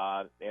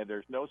 And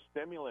there's no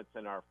stimulants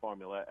in our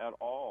formula at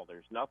all.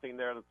 There's nothing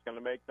there that's going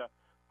to make the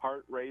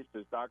heart race,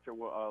 as Dr.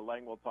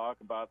 Lang will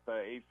talk about the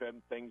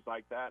AFib, things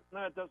like that.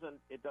 No, it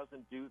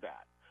doesn't do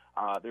that.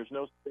 There's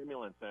no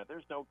stimulants in it.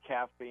 There's no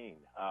caffeine.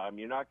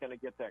 You're not going to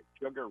get that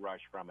sugar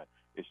rush from it.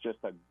 It's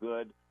just a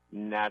good,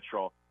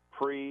 natural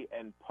pre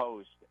and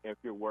post if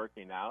you're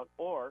working out,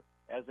 or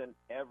as an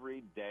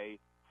everyday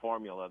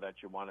formula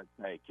that you want to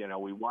take.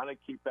 We want to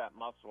keep that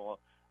muscle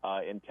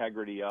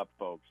integrity up,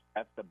 folks.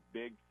 That's the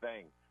big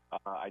thing.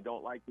 I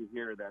don't like to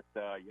hear that,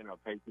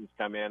 patients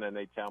come in and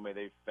they tell me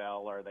they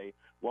fell or they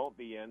won't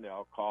be in.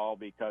 They'll call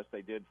because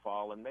they did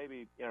fall, and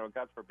maybe,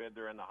 God forbid,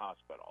 they're in the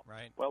hospital.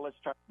 Right. Well, let's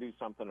try to do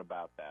something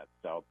about that.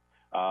 So,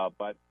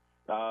 but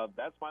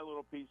that's my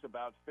little piece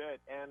about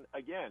FIT. And,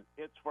 again,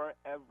 it's for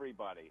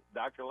everybody.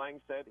 Dr. Lang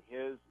said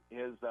his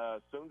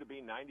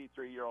soon-to-be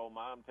 93-year-old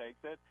mom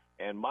takes it,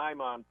 and my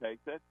mom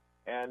takes it.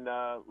 And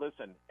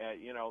listen,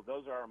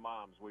 those are our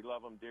moms. We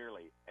love them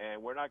dearly,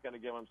 and we're not going to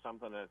give them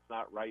something that's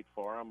not right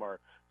for them or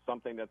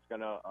something that's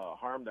going to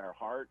harm their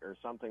heart or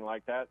something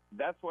like that.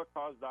 That's what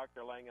caused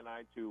Dr. Lang and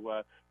I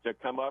to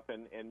come up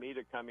and me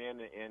to come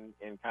in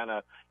and kind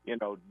of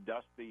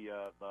dust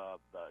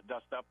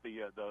up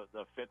the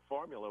FIT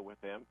formula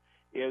with him.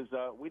 Is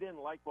we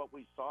didn't like what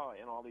we saw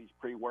in all these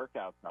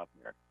pre-workouts out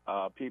there.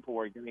 People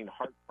were getting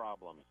heart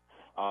problems.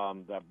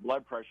 The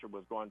blood pressure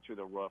was going through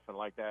the roof and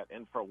like that.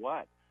 And for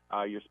what?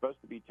 You're supposed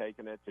to be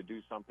taking it to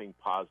do something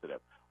positive.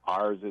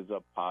 Ours is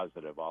a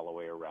positive all the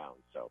way around.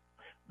 So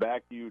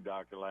back to you,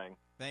 Dr. Lang.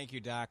 Thank you,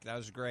 Doc. That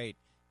was great.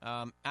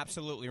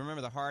 Absolutely.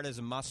 Remember, the heart is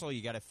a muscle.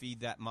 You got to feed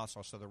that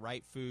muscle. So the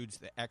right foods,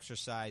 the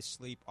exercise,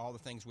 sleep, all the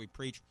things we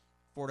preach.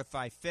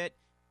 Fortify Fit.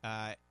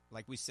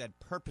 Like we said,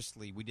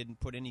 purposely, we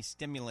didn't put any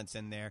stimulants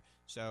in there.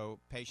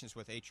 So patients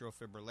with atrial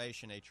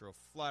fibrillation, atrial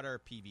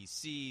flutter,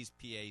 PVCs,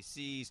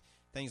 PACs,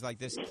 things like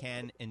this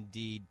can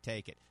indeed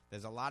take it.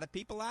 There's a lot of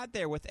people out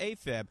there with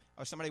AFib.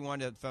 Oh, somebody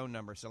wanted a phone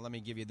number, so let me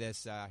give you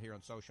this here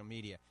on social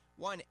media.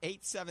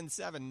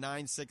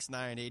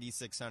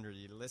 1-877-969-8600.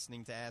 You're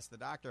listening to Ask the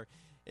Doctor.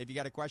 If you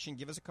got a question,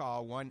 give us a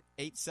call,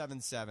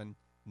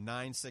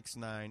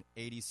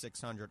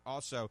 1-877-969-8600.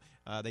 Also,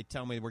 they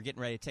tell me we're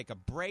getting ready to take a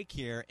break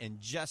here in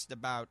just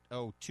about,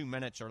 2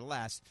 minutes or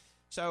less.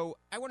 So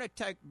I want to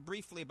talk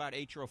briefly about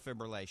atrial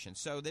fibrillation.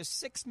 So there's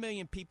 6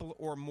 million people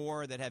or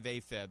more that have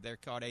AFib. They're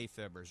called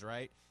AFibers,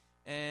 right?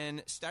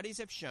 And studies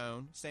have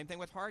shown, same thing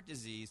with heart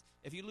disease,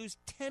 if you lose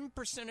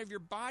 10% of your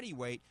body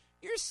weight,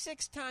 you're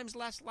 6 times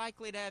less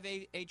likely to have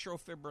atrial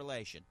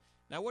fibrillation.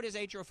 Now, what is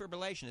atrial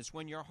fibrillation? It's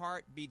when your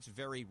heart beats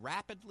very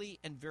rapidly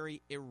and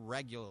very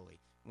irregularly.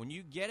 When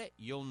you get it,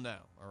 you'll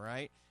know, all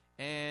right?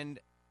 And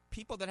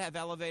people that have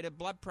elevated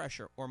blood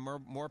pressure are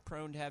more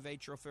prone to have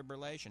atrial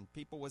fibrillation.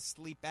 People with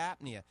sleep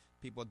apnea,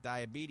 people with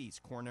diabetes,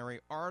 coronary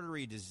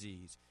artery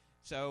disease,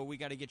 So we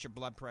got to get your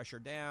blood pressure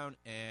down,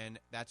 and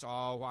that's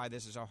all why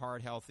this is a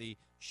heart healthy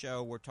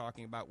show. We're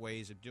talking about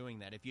ways of doing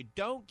that. If you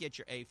don't get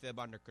your AFib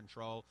under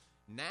control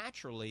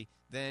naturally,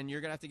 then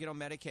you're going to have to get on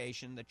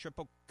medication. The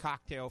triple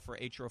cocktail for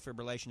atrial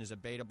fibrillation is a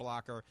beta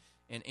blocker,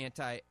 an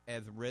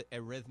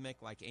anti-arrhythmic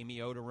like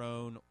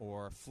amiodarone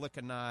or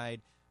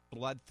flecainide,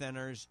 blood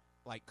thinners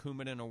like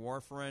Coumadin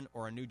or warfarin,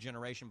 or a new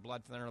generation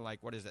blood thinner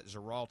like,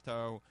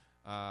 Xarelto,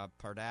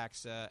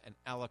 Pardaxa, and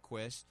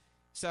Eliquis.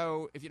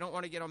 So if you don't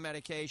want to get on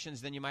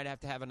medications, then you might have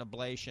to have an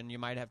ablation. You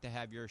might have to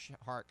have your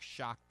heart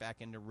shocked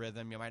back into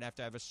rhythm. You might have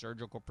to have a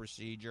surgical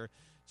procedure.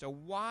 So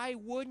why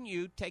wouldn't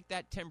you take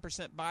that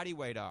 10% body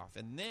weight off?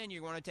 And then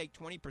you're going to take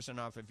 20%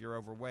 off if you're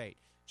overweight.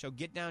 So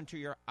get down to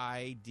your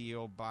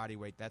ideal body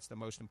weight. That's the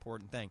most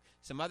important thing.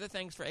 Some other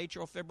things for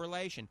atrial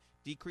fibrillation: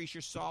 decrease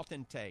your salt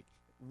intake.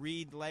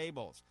 Read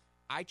labels.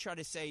 I try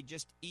to say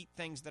just eat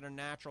things that are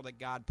natural that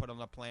God put on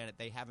the planet.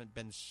 They haven't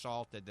been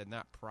salted. They're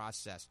not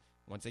processed.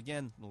 Once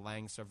again, the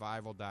Lang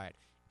Survival Diet.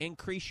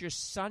 Increase your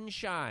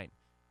sunshine.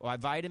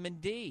 Vitamin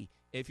D.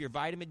 If you're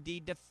vitamin D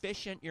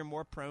deficient, you're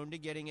more prone to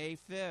getting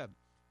AFib.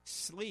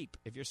 Sleep.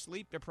 If you're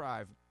sleep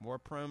deprived, more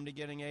prone to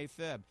getting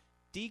AFib.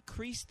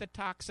 Decrease the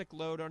toxic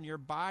load on your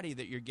body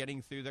that you're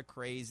getting through the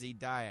crazy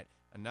diet.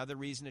 Another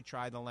reason to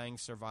try the Lang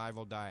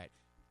Survival Diet.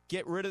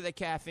 Get rid of the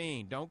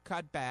caffeine. Don't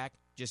cut back.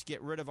 Just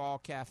get rid of all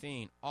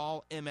caffeine,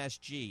 all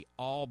MSG,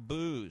 all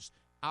booze,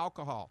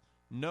 alcohol.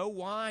 No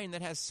wine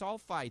that has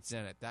sulfites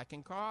in it. That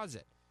can cause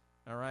it.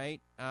 All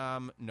right?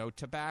 No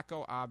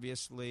tobacco,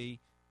 obviously.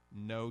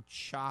 No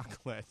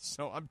chocolate.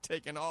 So I'm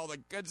taking all the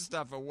good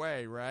stuff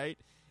away, right?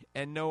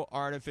 And no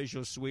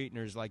artificial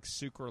sweeteners like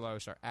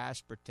sucralose or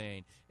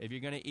aspartame. If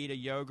you're going to eat a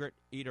yogurt,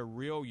 eat a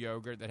real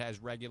yogurt that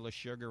has regular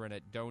sugar in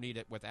it. Don't eat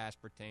it with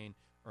aspartame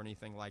or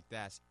anything like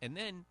that. And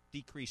then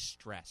decrease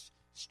stress.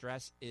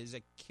 Stress is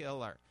a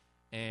killer.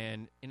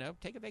 And,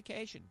 take a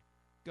vacation.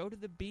 Go to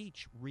the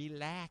beach.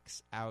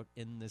 Relax out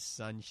in the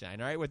sunshine.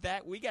 All right, with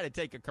that, we got to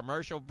take a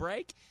commercial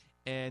break.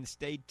 And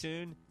stay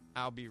tuned.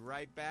 I'll be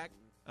right back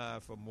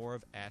for more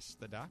of Ask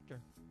the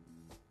Doctor.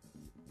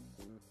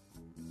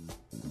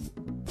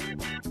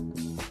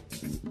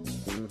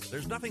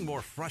 There's nothing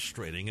more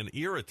frustrating and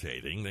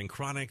irritating than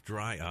chronic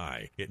dry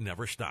eye. It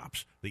never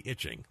stops. The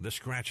itching, the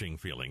scratching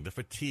feeling, the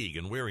fatigue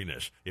and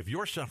weariness. If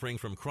you're suffering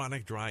from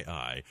chronic dry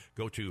eye,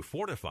 go to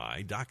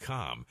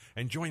Fortify.com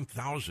and join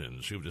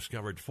thousands who've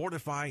discovered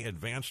Fortify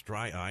Advanced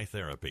Dry Eye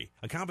Therapy,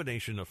 a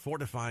combination of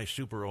Fortify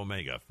Super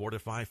Omega,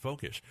 Fortify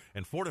Focus,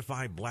 and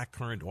Fortify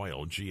Blackcurrant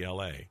Oil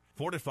GLA.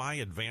 Fortify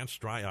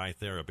Advanced Dry Eye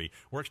Therapy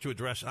works to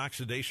address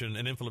oxidation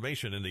and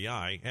inflammation in the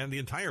eye and the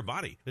entire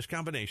body. This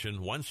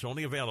combination, once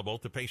only available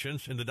to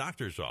patients in the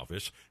doctor's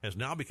office, has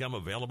now become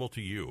available to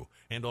you.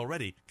 And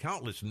already,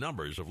 countless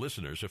numbers of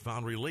listeners have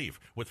found relief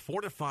with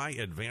Fortify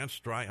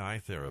Advanced Dry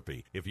Eye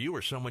Therapy. If you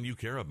or someone you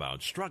care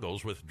about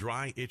struggles with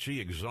dry,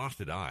 itchy,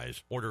 exhausted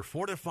eyes, order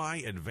Fortify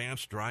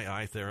Advanced Dry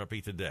Eye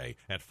Therapy today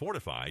at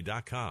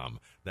Fortify.com.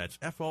 That's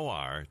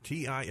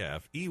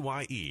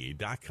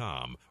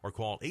FORTIFEYE.com, or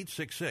call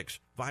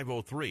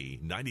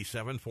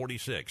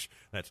 866-503-9746.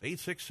 That's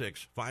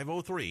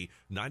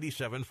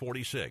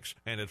 866-503-9746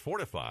 and at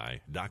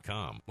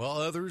Fortify.com. While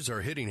others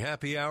are hitting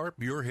happy hour,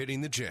 you're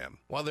hitting the gym.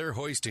 While they're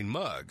hoisting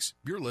mugs,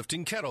 you're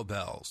lifting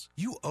kettlebells.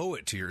 You owe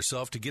it to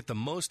yourself to get the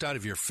most out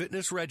of your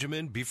fitness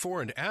regimen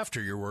before and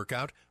after your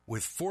workout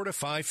with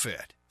Fortify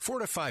Fit.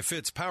 Fortify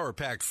Fit's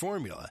power-packed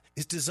formula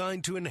is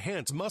designed to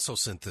enhance muscle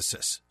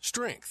synthesis,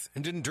 strength,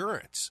 and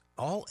endurance.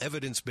 All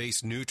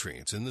evidence-based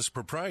nutrients in this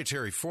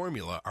proprietary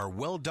formula are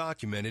well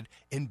documented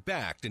and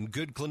backed in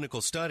good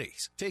clinical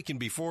studies. Taken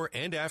before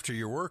and after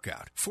your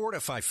workout,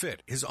 Fortify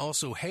Fit is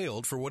also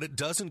hailed for what it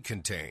doesn't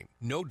contain.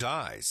 No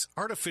dyes,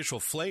 artificial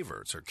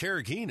flavors, or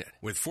carrageenan.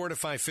 With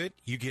Fortify Fit,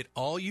 you get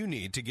all you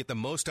need to get the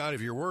most out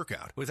of your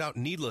workout without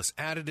needless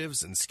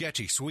additives and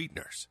sketchy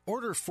sweeteners.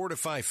 Order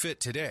Fortify Fit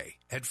today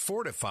at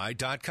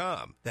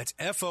Fortify.com. That's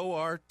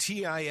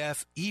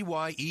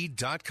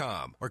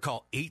FORTIFEYE.com, or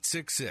call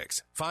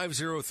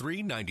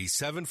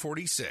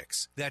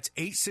 866-503-9746. That's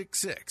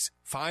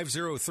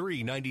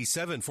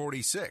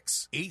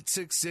 866-503-9746.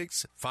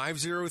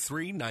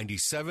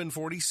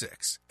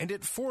 866-503-9746. And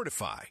at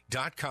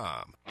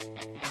Fortify.com.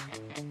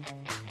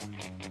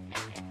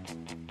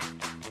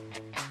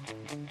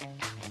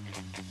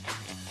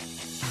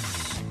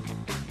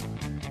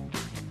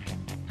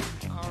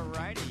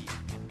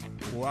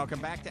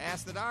 Welcome back to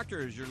Ask the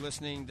Doctors. You're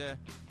listening to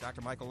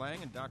Dr. Michael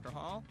Lang and Dr.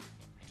 Hall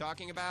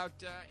talking about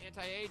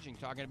anti-aging,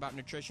 talking about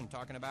nutrition,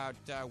 talking about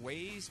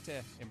ways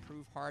to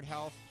improve heart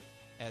health,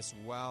 as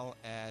well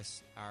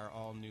as our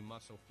all-new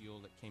muscle fuel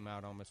that came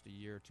out almost a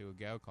year or two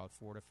ago called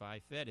Fortify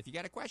Fit. If you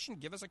got a question,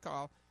 give us a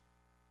call,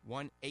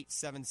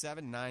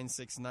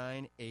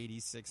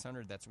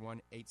 1-877-969-8600. That's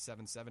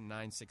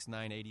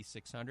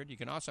 1-877-969-8600. You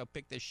can also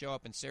pick this show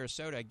up in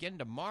Sarasota again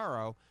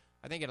tomorrow,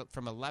 I think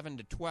from 11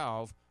 to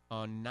 12,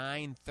 on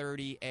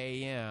 9:30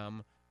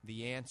 a.m.,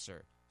 The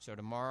Answer. So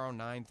tomorrow,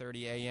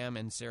 9:30 a.m.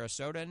 in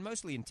Sarasota, and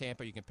mostly in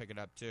Tampa, you can pick it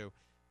up too.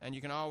 And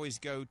you can always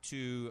go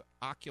to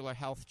Ocular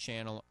Health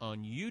Channel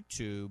on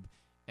YouTube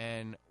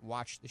and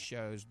watch the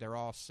shows. They're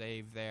all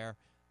saved there.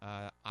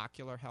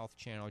 Ocular Health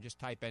Channel. Just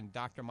type in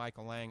Dr.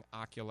 Michael Lang,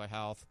 Ocular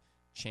Health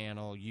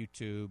Channel,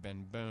 YouTube,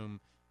 and boom,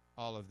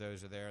 all of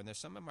those are there. And there's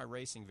some of my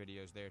racing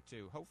videos there,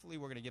 too. Hopefully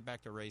we're going to get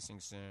back to racing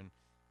soon.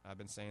 I've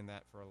been saying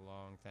that for a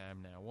long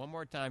time now. One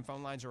more time,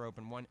 phone lines are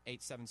open,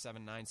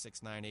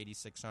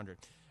 1-877-969-8600.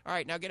 All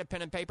right, now get a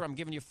pen and paper. I'm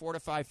giving you 4 to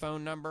 5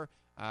 phone number.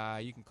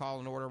 You can call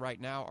an order right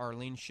now.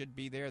 Arlene should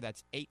be there.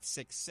 That's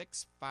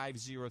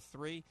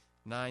 866-503-9746.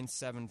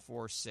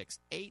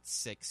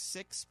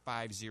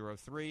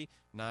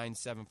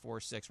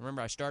 866-503-9746.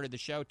 Remember, I started the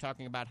show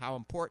talking about how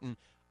important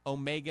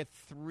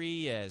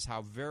omega-3 is,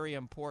 how very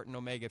important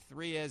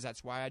omega-3 is.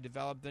 That's why I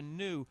developed the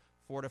new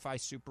Fortify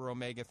Super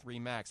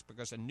Omega-3 Max,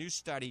 because a new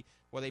study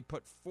where they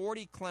put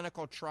 40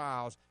 clinical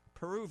trials,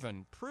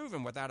 proven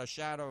without a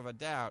shadow of a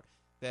doubt,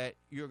 that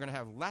you're going to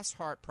have less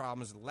heart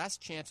problems, less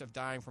chance of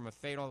dying from a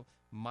fatal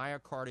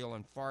myocardial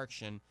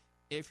infarction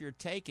if you're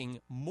taking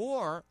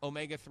more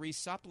omega-3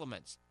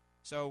 supplements.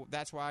 So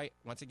that's why,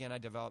 once again, I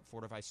developed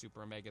Fortify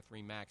Super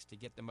Omega-3 Max to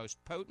get the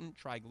most potent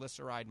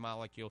triglyceride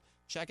molecule.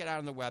 Check it out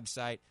on the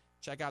website.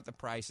 Check out the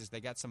prices. They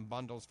got some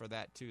bundles for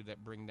that, too,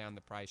 that bring down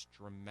the price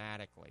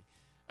dramatically.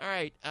 All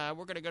right,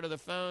 we're going to go to the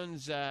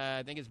phones.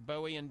 I think it's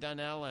Bowie and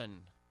Dunellen.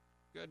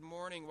 Good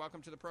morning.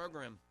 Welcome to the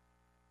program.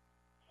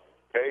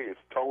 Hey, it's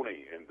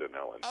Tony in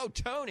Dunellen. Oh,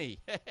 Tony.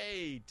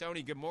 Hey,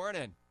 Tony, good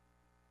morning.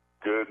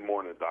 Good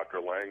morning,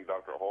 Dr. Lang,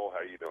 Dr. Hall. How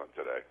you doing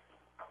today?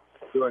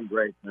 Doing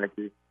great, thank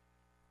you.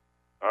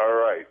 All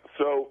right.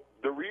 So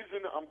the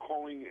reason I'm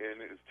calling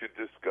in is to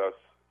discuss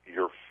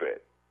your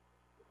fit.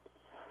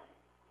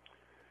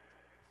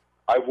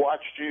 I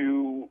watched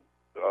you,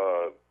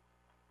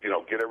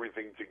 get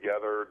everything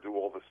together, do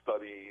all the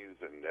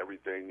studies and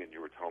everything, and you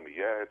were telling me,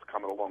 yeah, it's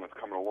coming along, and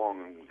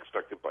we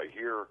expect it by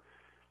here.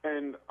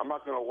 And I'm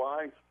not going to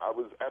lie, I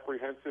was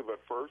apprehensive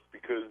at first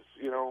because,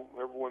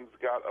 everyone's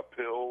got a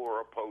pill or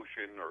a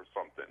potion or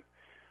something.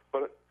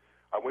 But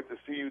I went to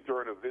see you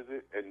during a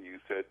visit, and you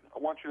said, I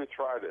want you to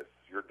try this.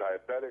 You're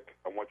diabetic.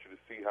 I want you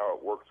to see how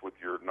it works with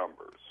your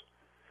numbers.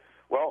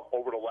 Well,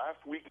 over the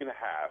last week and a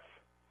half,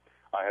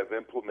 I have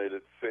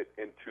implemented FIT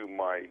into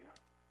my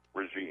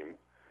regime,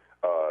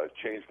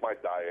 changed my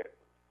diet.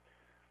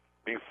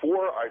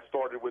 Before I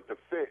started with the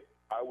FIT,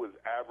 I was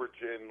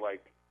averaging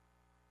like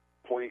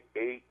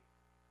 0.8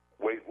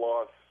 weight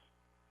loss,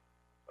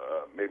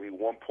 maybe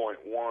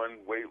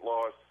 1.1 weight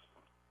loss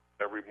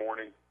every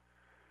morning.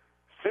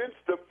 Since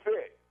the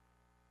FIT,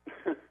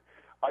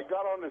 I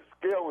got on the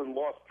scale and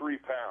lost 3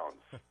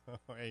 pounds.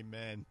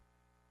 Amen.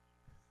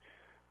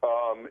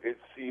 It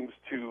seems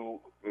to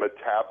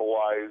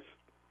metabolize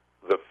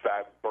the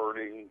fat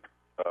burning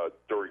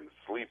during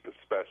sleep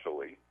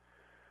especially.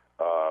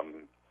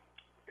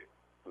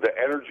 The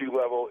energy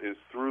level is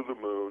through the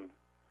moon.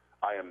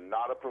 I am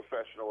not a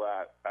professional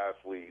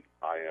athlete.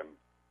 I am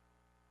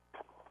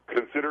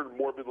considered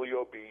morbidly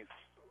obese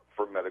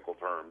for medical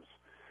terms.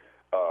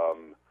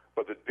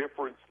 But the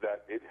difference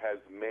that it has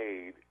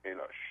made in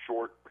a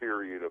short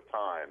period of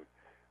time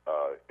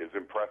is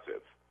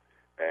impressive.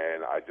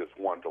 And I just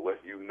wanted to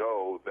let you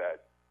know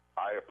that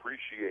I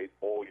appreciate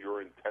all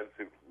your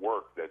intensive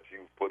work that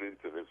you've put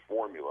into this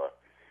formula.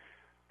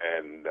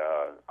 And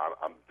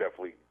I'm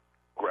definitely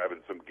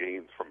grabbing some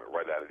gains from it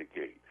right out of the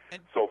gate.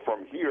 So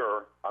from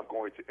here, I'm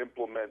going to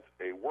implement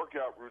a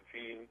workout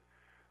routine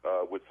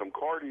with some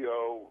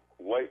cardio,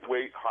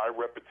 lightweight, high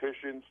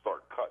repetition,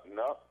 start cutting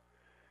up.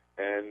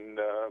 And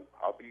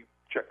I'll be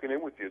checking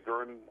in with you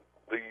during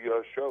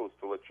the shows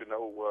to let you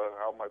know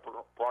how my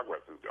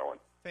progress is going.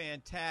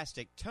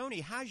 Fantastic. Tony,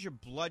 how's your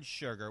blood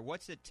sugar?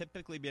 What's it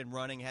typically been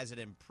running? Has it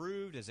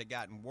improved? Has it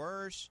gotten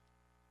worse?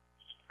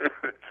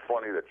 It's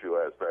funny that you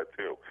asked that,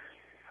 too.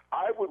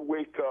 I would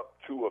wake up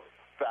to a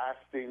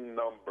fasting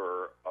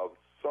number of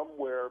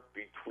somewhere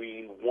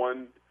between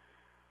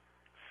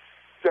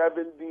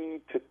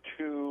 170 to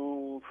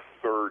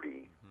 230.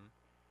 Mm-hmm.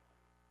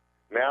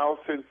 Now,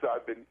 since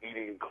I've been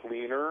eating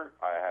cleaner,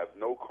 I have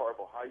no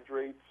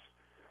carbohydrates.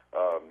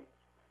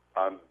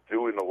 I'm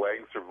doing the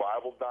Lang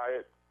Survival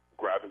Diet,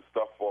 grabbing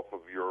stuff off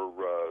your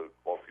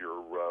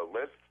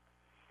list.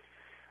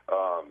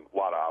 A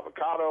lot of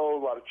avocado, a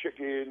lot of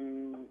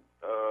chicken,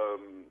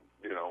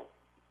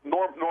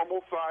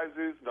 normal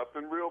sizes,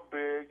 nothing real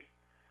big.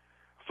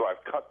 So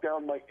I've cut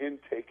down my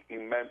intake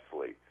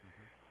immensely.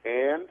 Mm-hmm.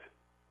 And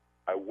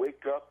I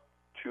wake up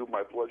to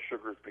my blood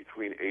sugars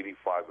between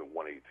 85 and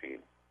 118.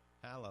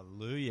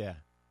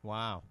 Hallelujah.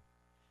 Wow.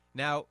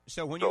 Now,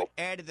 so when you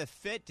added the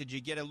FIT, did you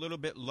get a little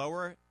bit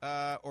lower,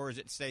 or has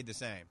it stayed the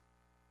same?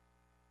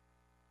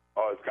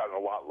 Oh, it's gotten a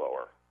lot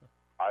lower.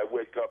 I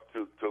wake up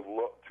to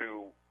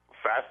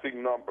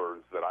fasting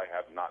numbers that I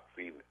have not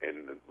seen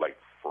in,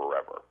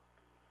 forever.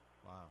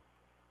 Wow.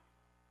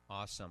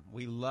 Awesome.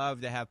 We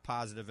love to have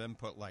positive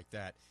input like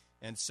that.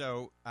 And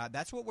so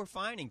that's what we're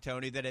finding,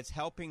 Tony, that it's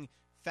helping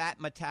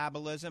fat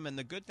metabolism. And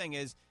the good thing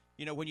is,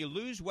 when you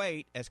lose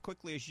weight as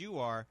quickly as you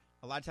are,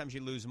 a lot of times you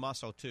lose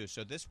muscle, too.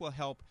 So this will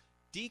help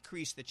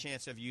decrease the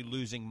chance of you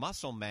losing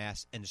muscle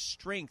mass and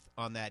strength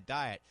on that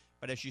diet.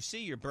 But as you see,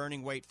 you're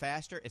burning weight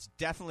faster. It's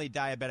definitely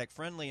diabetic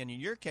friendly. And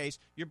in your case,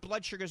 your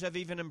blood sugars have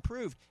even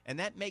improved. And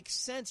that makes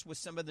sense with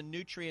some of the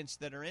nutrients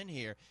that are in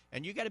here.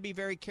 And you got to be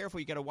very careful.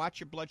 You got to watch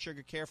your blood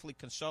sugar carefully,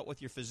 consult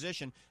with your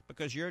physician,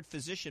 because your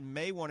physician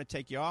may want to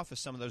take you off of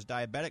some of those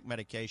diabetic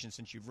medications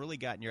since you've really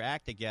gotten your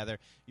act together.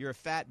 You're a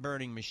fat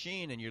burning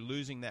machine and you're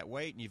losing that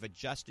weight and you've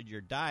adjusted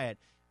your diet.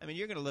 I mean,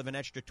 you're going to live an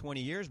extra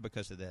 20 years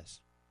because of this.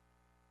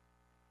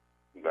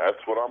 That's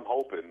what I'm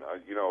hoping.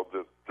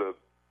 The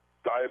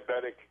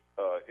diabetic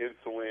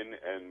insulin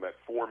and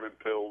metformin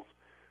pills,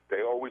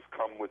 they always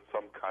come with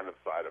some kind of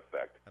side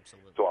effect.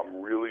 Absolutely. So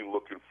I'm really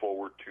looking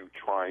forward to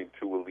trying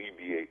to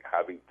alleviate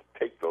having to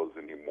take those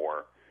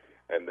anymore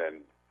and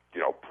then,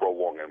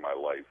 prolonging my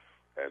life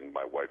and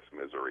my wife's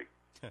misery.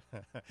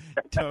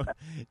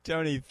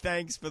 Tony,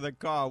 thanks for the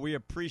call. We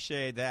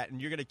appreciate that,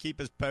 and you're going to keep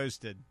us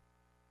posted.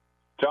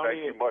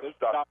 Tony, thank you much,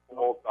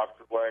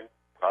 Dr. Lang.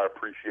 I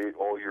appreciate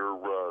all your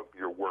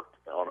work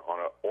on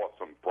an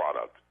awesome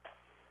product.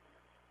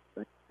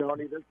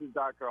 Tony, this is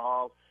Dr.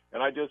 Hall,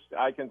 and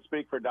I can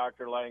speak for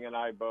Dr. Lang and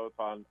I both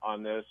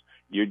on this.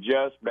 You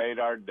just made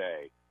our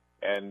day,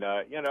 and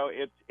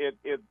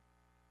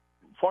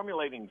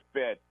formulating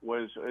FIT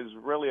is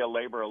really a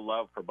labor of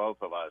love for both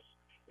of us,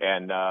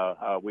 and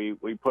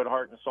we put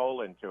heart and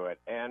soul into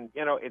it. And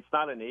it's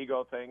not an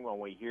ego thing when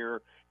we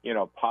hear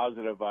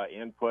positive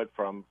input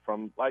from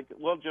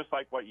just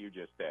like what you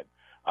just did.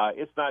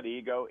 It's not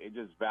ego; it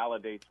just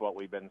validates what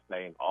we've been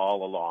saying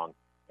all along,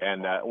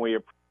 and we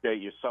appreciate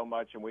you so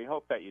much, and we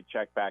hope that you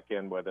check back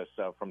in with us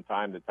from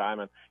time to time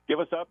and give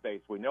us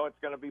updates. We know it's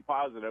going to be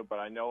positive, but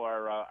I know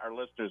our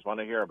listeners want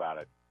to hear about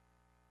it.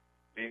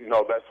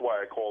 That's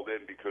why I called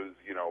in, because,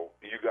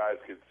 you guys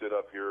can sit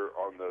up here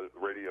on the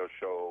radio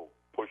show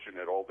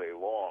pushing it all day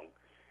long,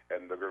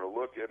 and they're going to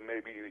look at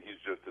maybe he's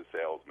just a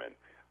salesman.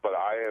 But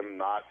I am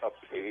not a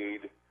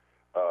paid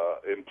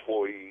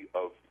employee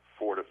of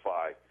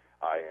Fortify.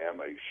 I am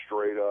a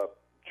straight-up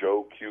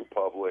Joe Q.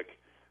 Public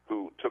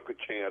who took a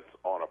chance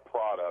on a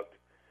product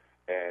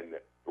and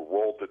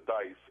rolled the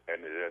dice,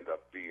 and it ended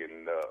up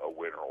being a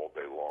winner all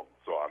day long.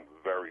 So I'm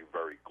very,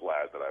 very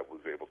glad that I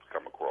was able to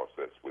come across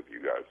this with you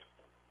guys.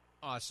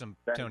 Awesome,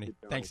 Tony.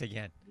 Thanks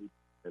again.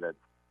 All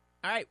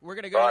right, we're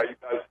going to go.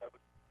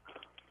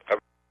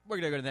 We're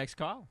going to go to the next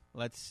call.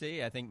 Let's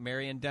see. I think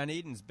Mary in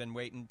Dunedin's been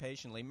waiting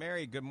patiently.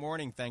 Mary, good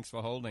morning. Thanks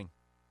for holding.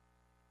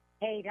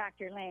 Hey,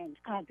 Dr. Lang.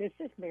 This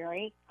is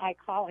Mary. I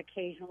call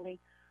occasionally.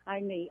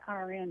 I'm the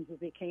RN who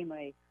became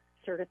a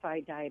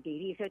certified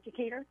diabetes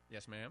educator.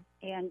 Yes, ma'am.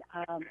 And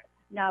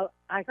now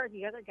I heard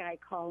the other guy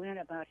call in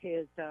about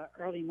his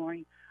early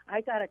morning.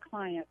 I got a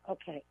client,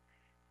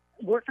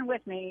 working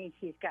with me.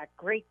 He's got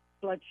great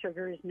blood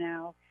sugars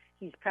now.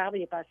 He's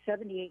probably about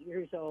 78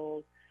 years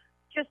old.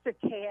 Just a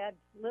tad,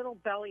 little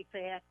belly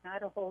fat,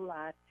 not a whole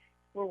lot.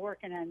 We're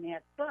working on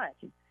that. But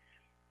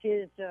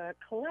his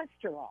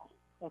cholesterol,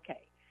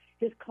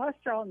 his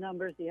cholesterol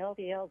numbers, the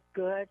LDL's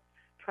good.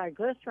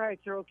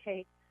 Triglycerides are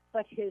okay,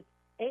 but his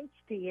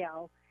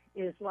HDL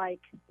is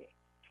like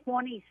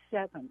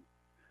 27,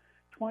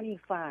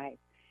 25.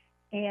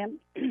 And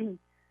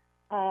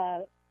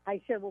I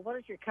said, well, what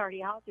does your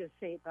cardiologist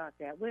say about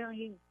that? Well,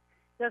 he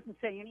doesn't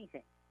say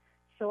anything.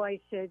 So I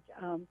said,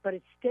 but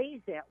it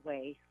stays that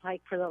way.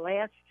 Like for the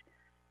last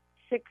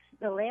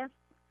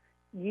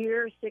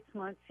year, 6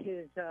 months,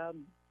 his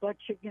blood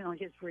sugar,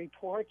 his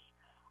reports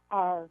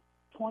are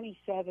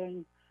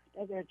 27.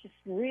 They're just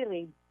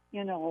really,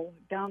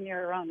 down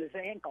there around his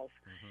ankles.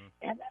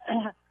 Mm-hmm. And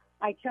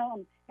I tell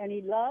him, and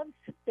he loves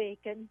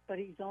bacon, but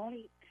he loves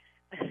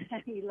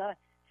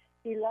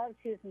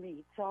his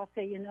meat. So I'll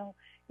say, he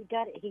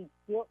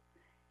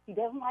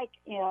doesn't like,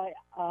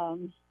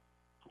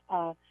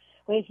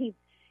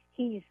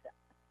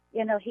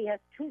 he has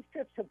 2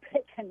 strips of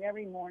bacon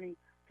every morning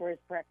for his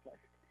breakfast.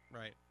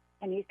 Right.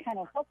 And he's kind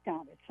of hooked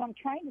on it. So I'm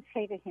trying to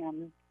say to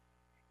him,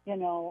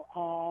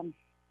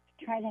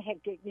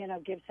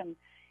 give some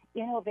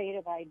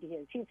innovative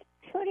ideas. He's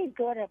pretty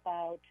good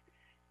about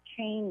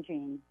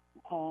changing.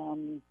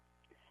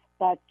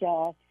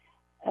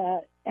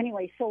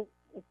 Anyway, so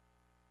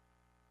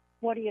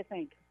what do you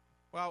think?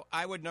 Well,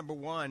 I would, number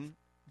one,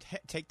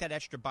 take that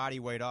extra body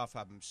weight off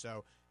of him.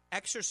 So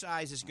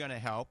exercise is going to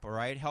help, all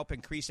right, help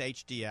increase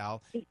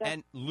HDL.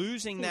 And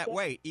losing that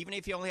weight, even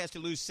if he only has to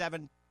lose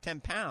 7-10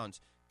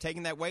 pounds,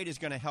 taking that weight is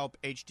going to help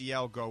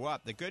HDL go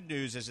up. The good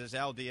news is his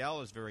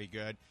LDL is very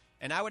good.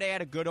 And I would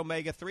add a good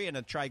omega-3 in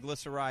a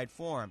triglyceride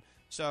form.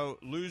 So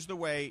lose the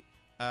weight,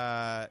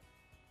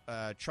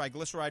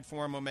 triglyceride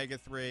form,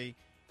 omega-3,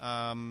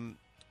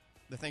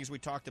 the things we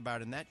talked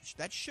about, and that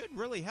should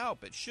really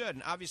help. It should,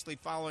 and obviously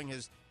following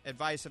his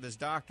advice of his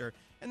doctor.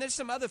 And there's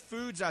some other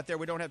foods out there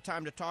we don't have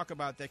time to talk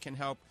about that can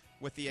help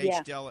with the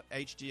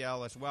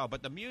HDL as well.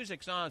 But the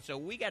music's on, so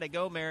we got to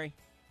go, Mary.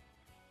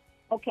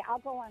 Okay, I'll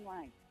go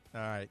online.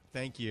 All right,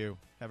 thank you.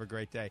 Have a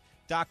great day.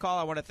 Doc Hall,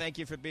 I want to thank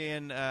you for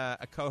being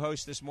a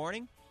co-host this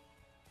morning.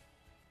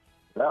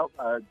 Well,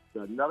 it's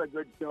another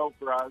good show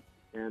for us.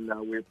 And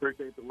we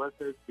appreciate the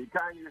listeners. Be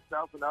kind to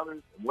yourself and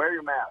others, and wear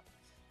your mask.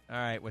 All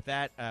right, with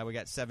that, we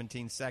got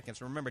 17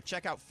 seconds. Remember,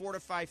 check out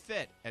Fortify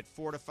Fit at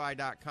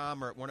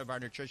fortify.com or at one of our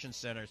nutrition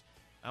centers.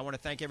 I want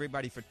to thank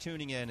everybody for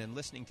tuning in and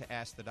listening to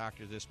Ask the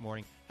Doctor this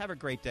morning. Have a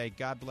great day.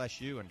 God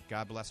bless you, and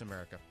God bless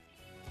America.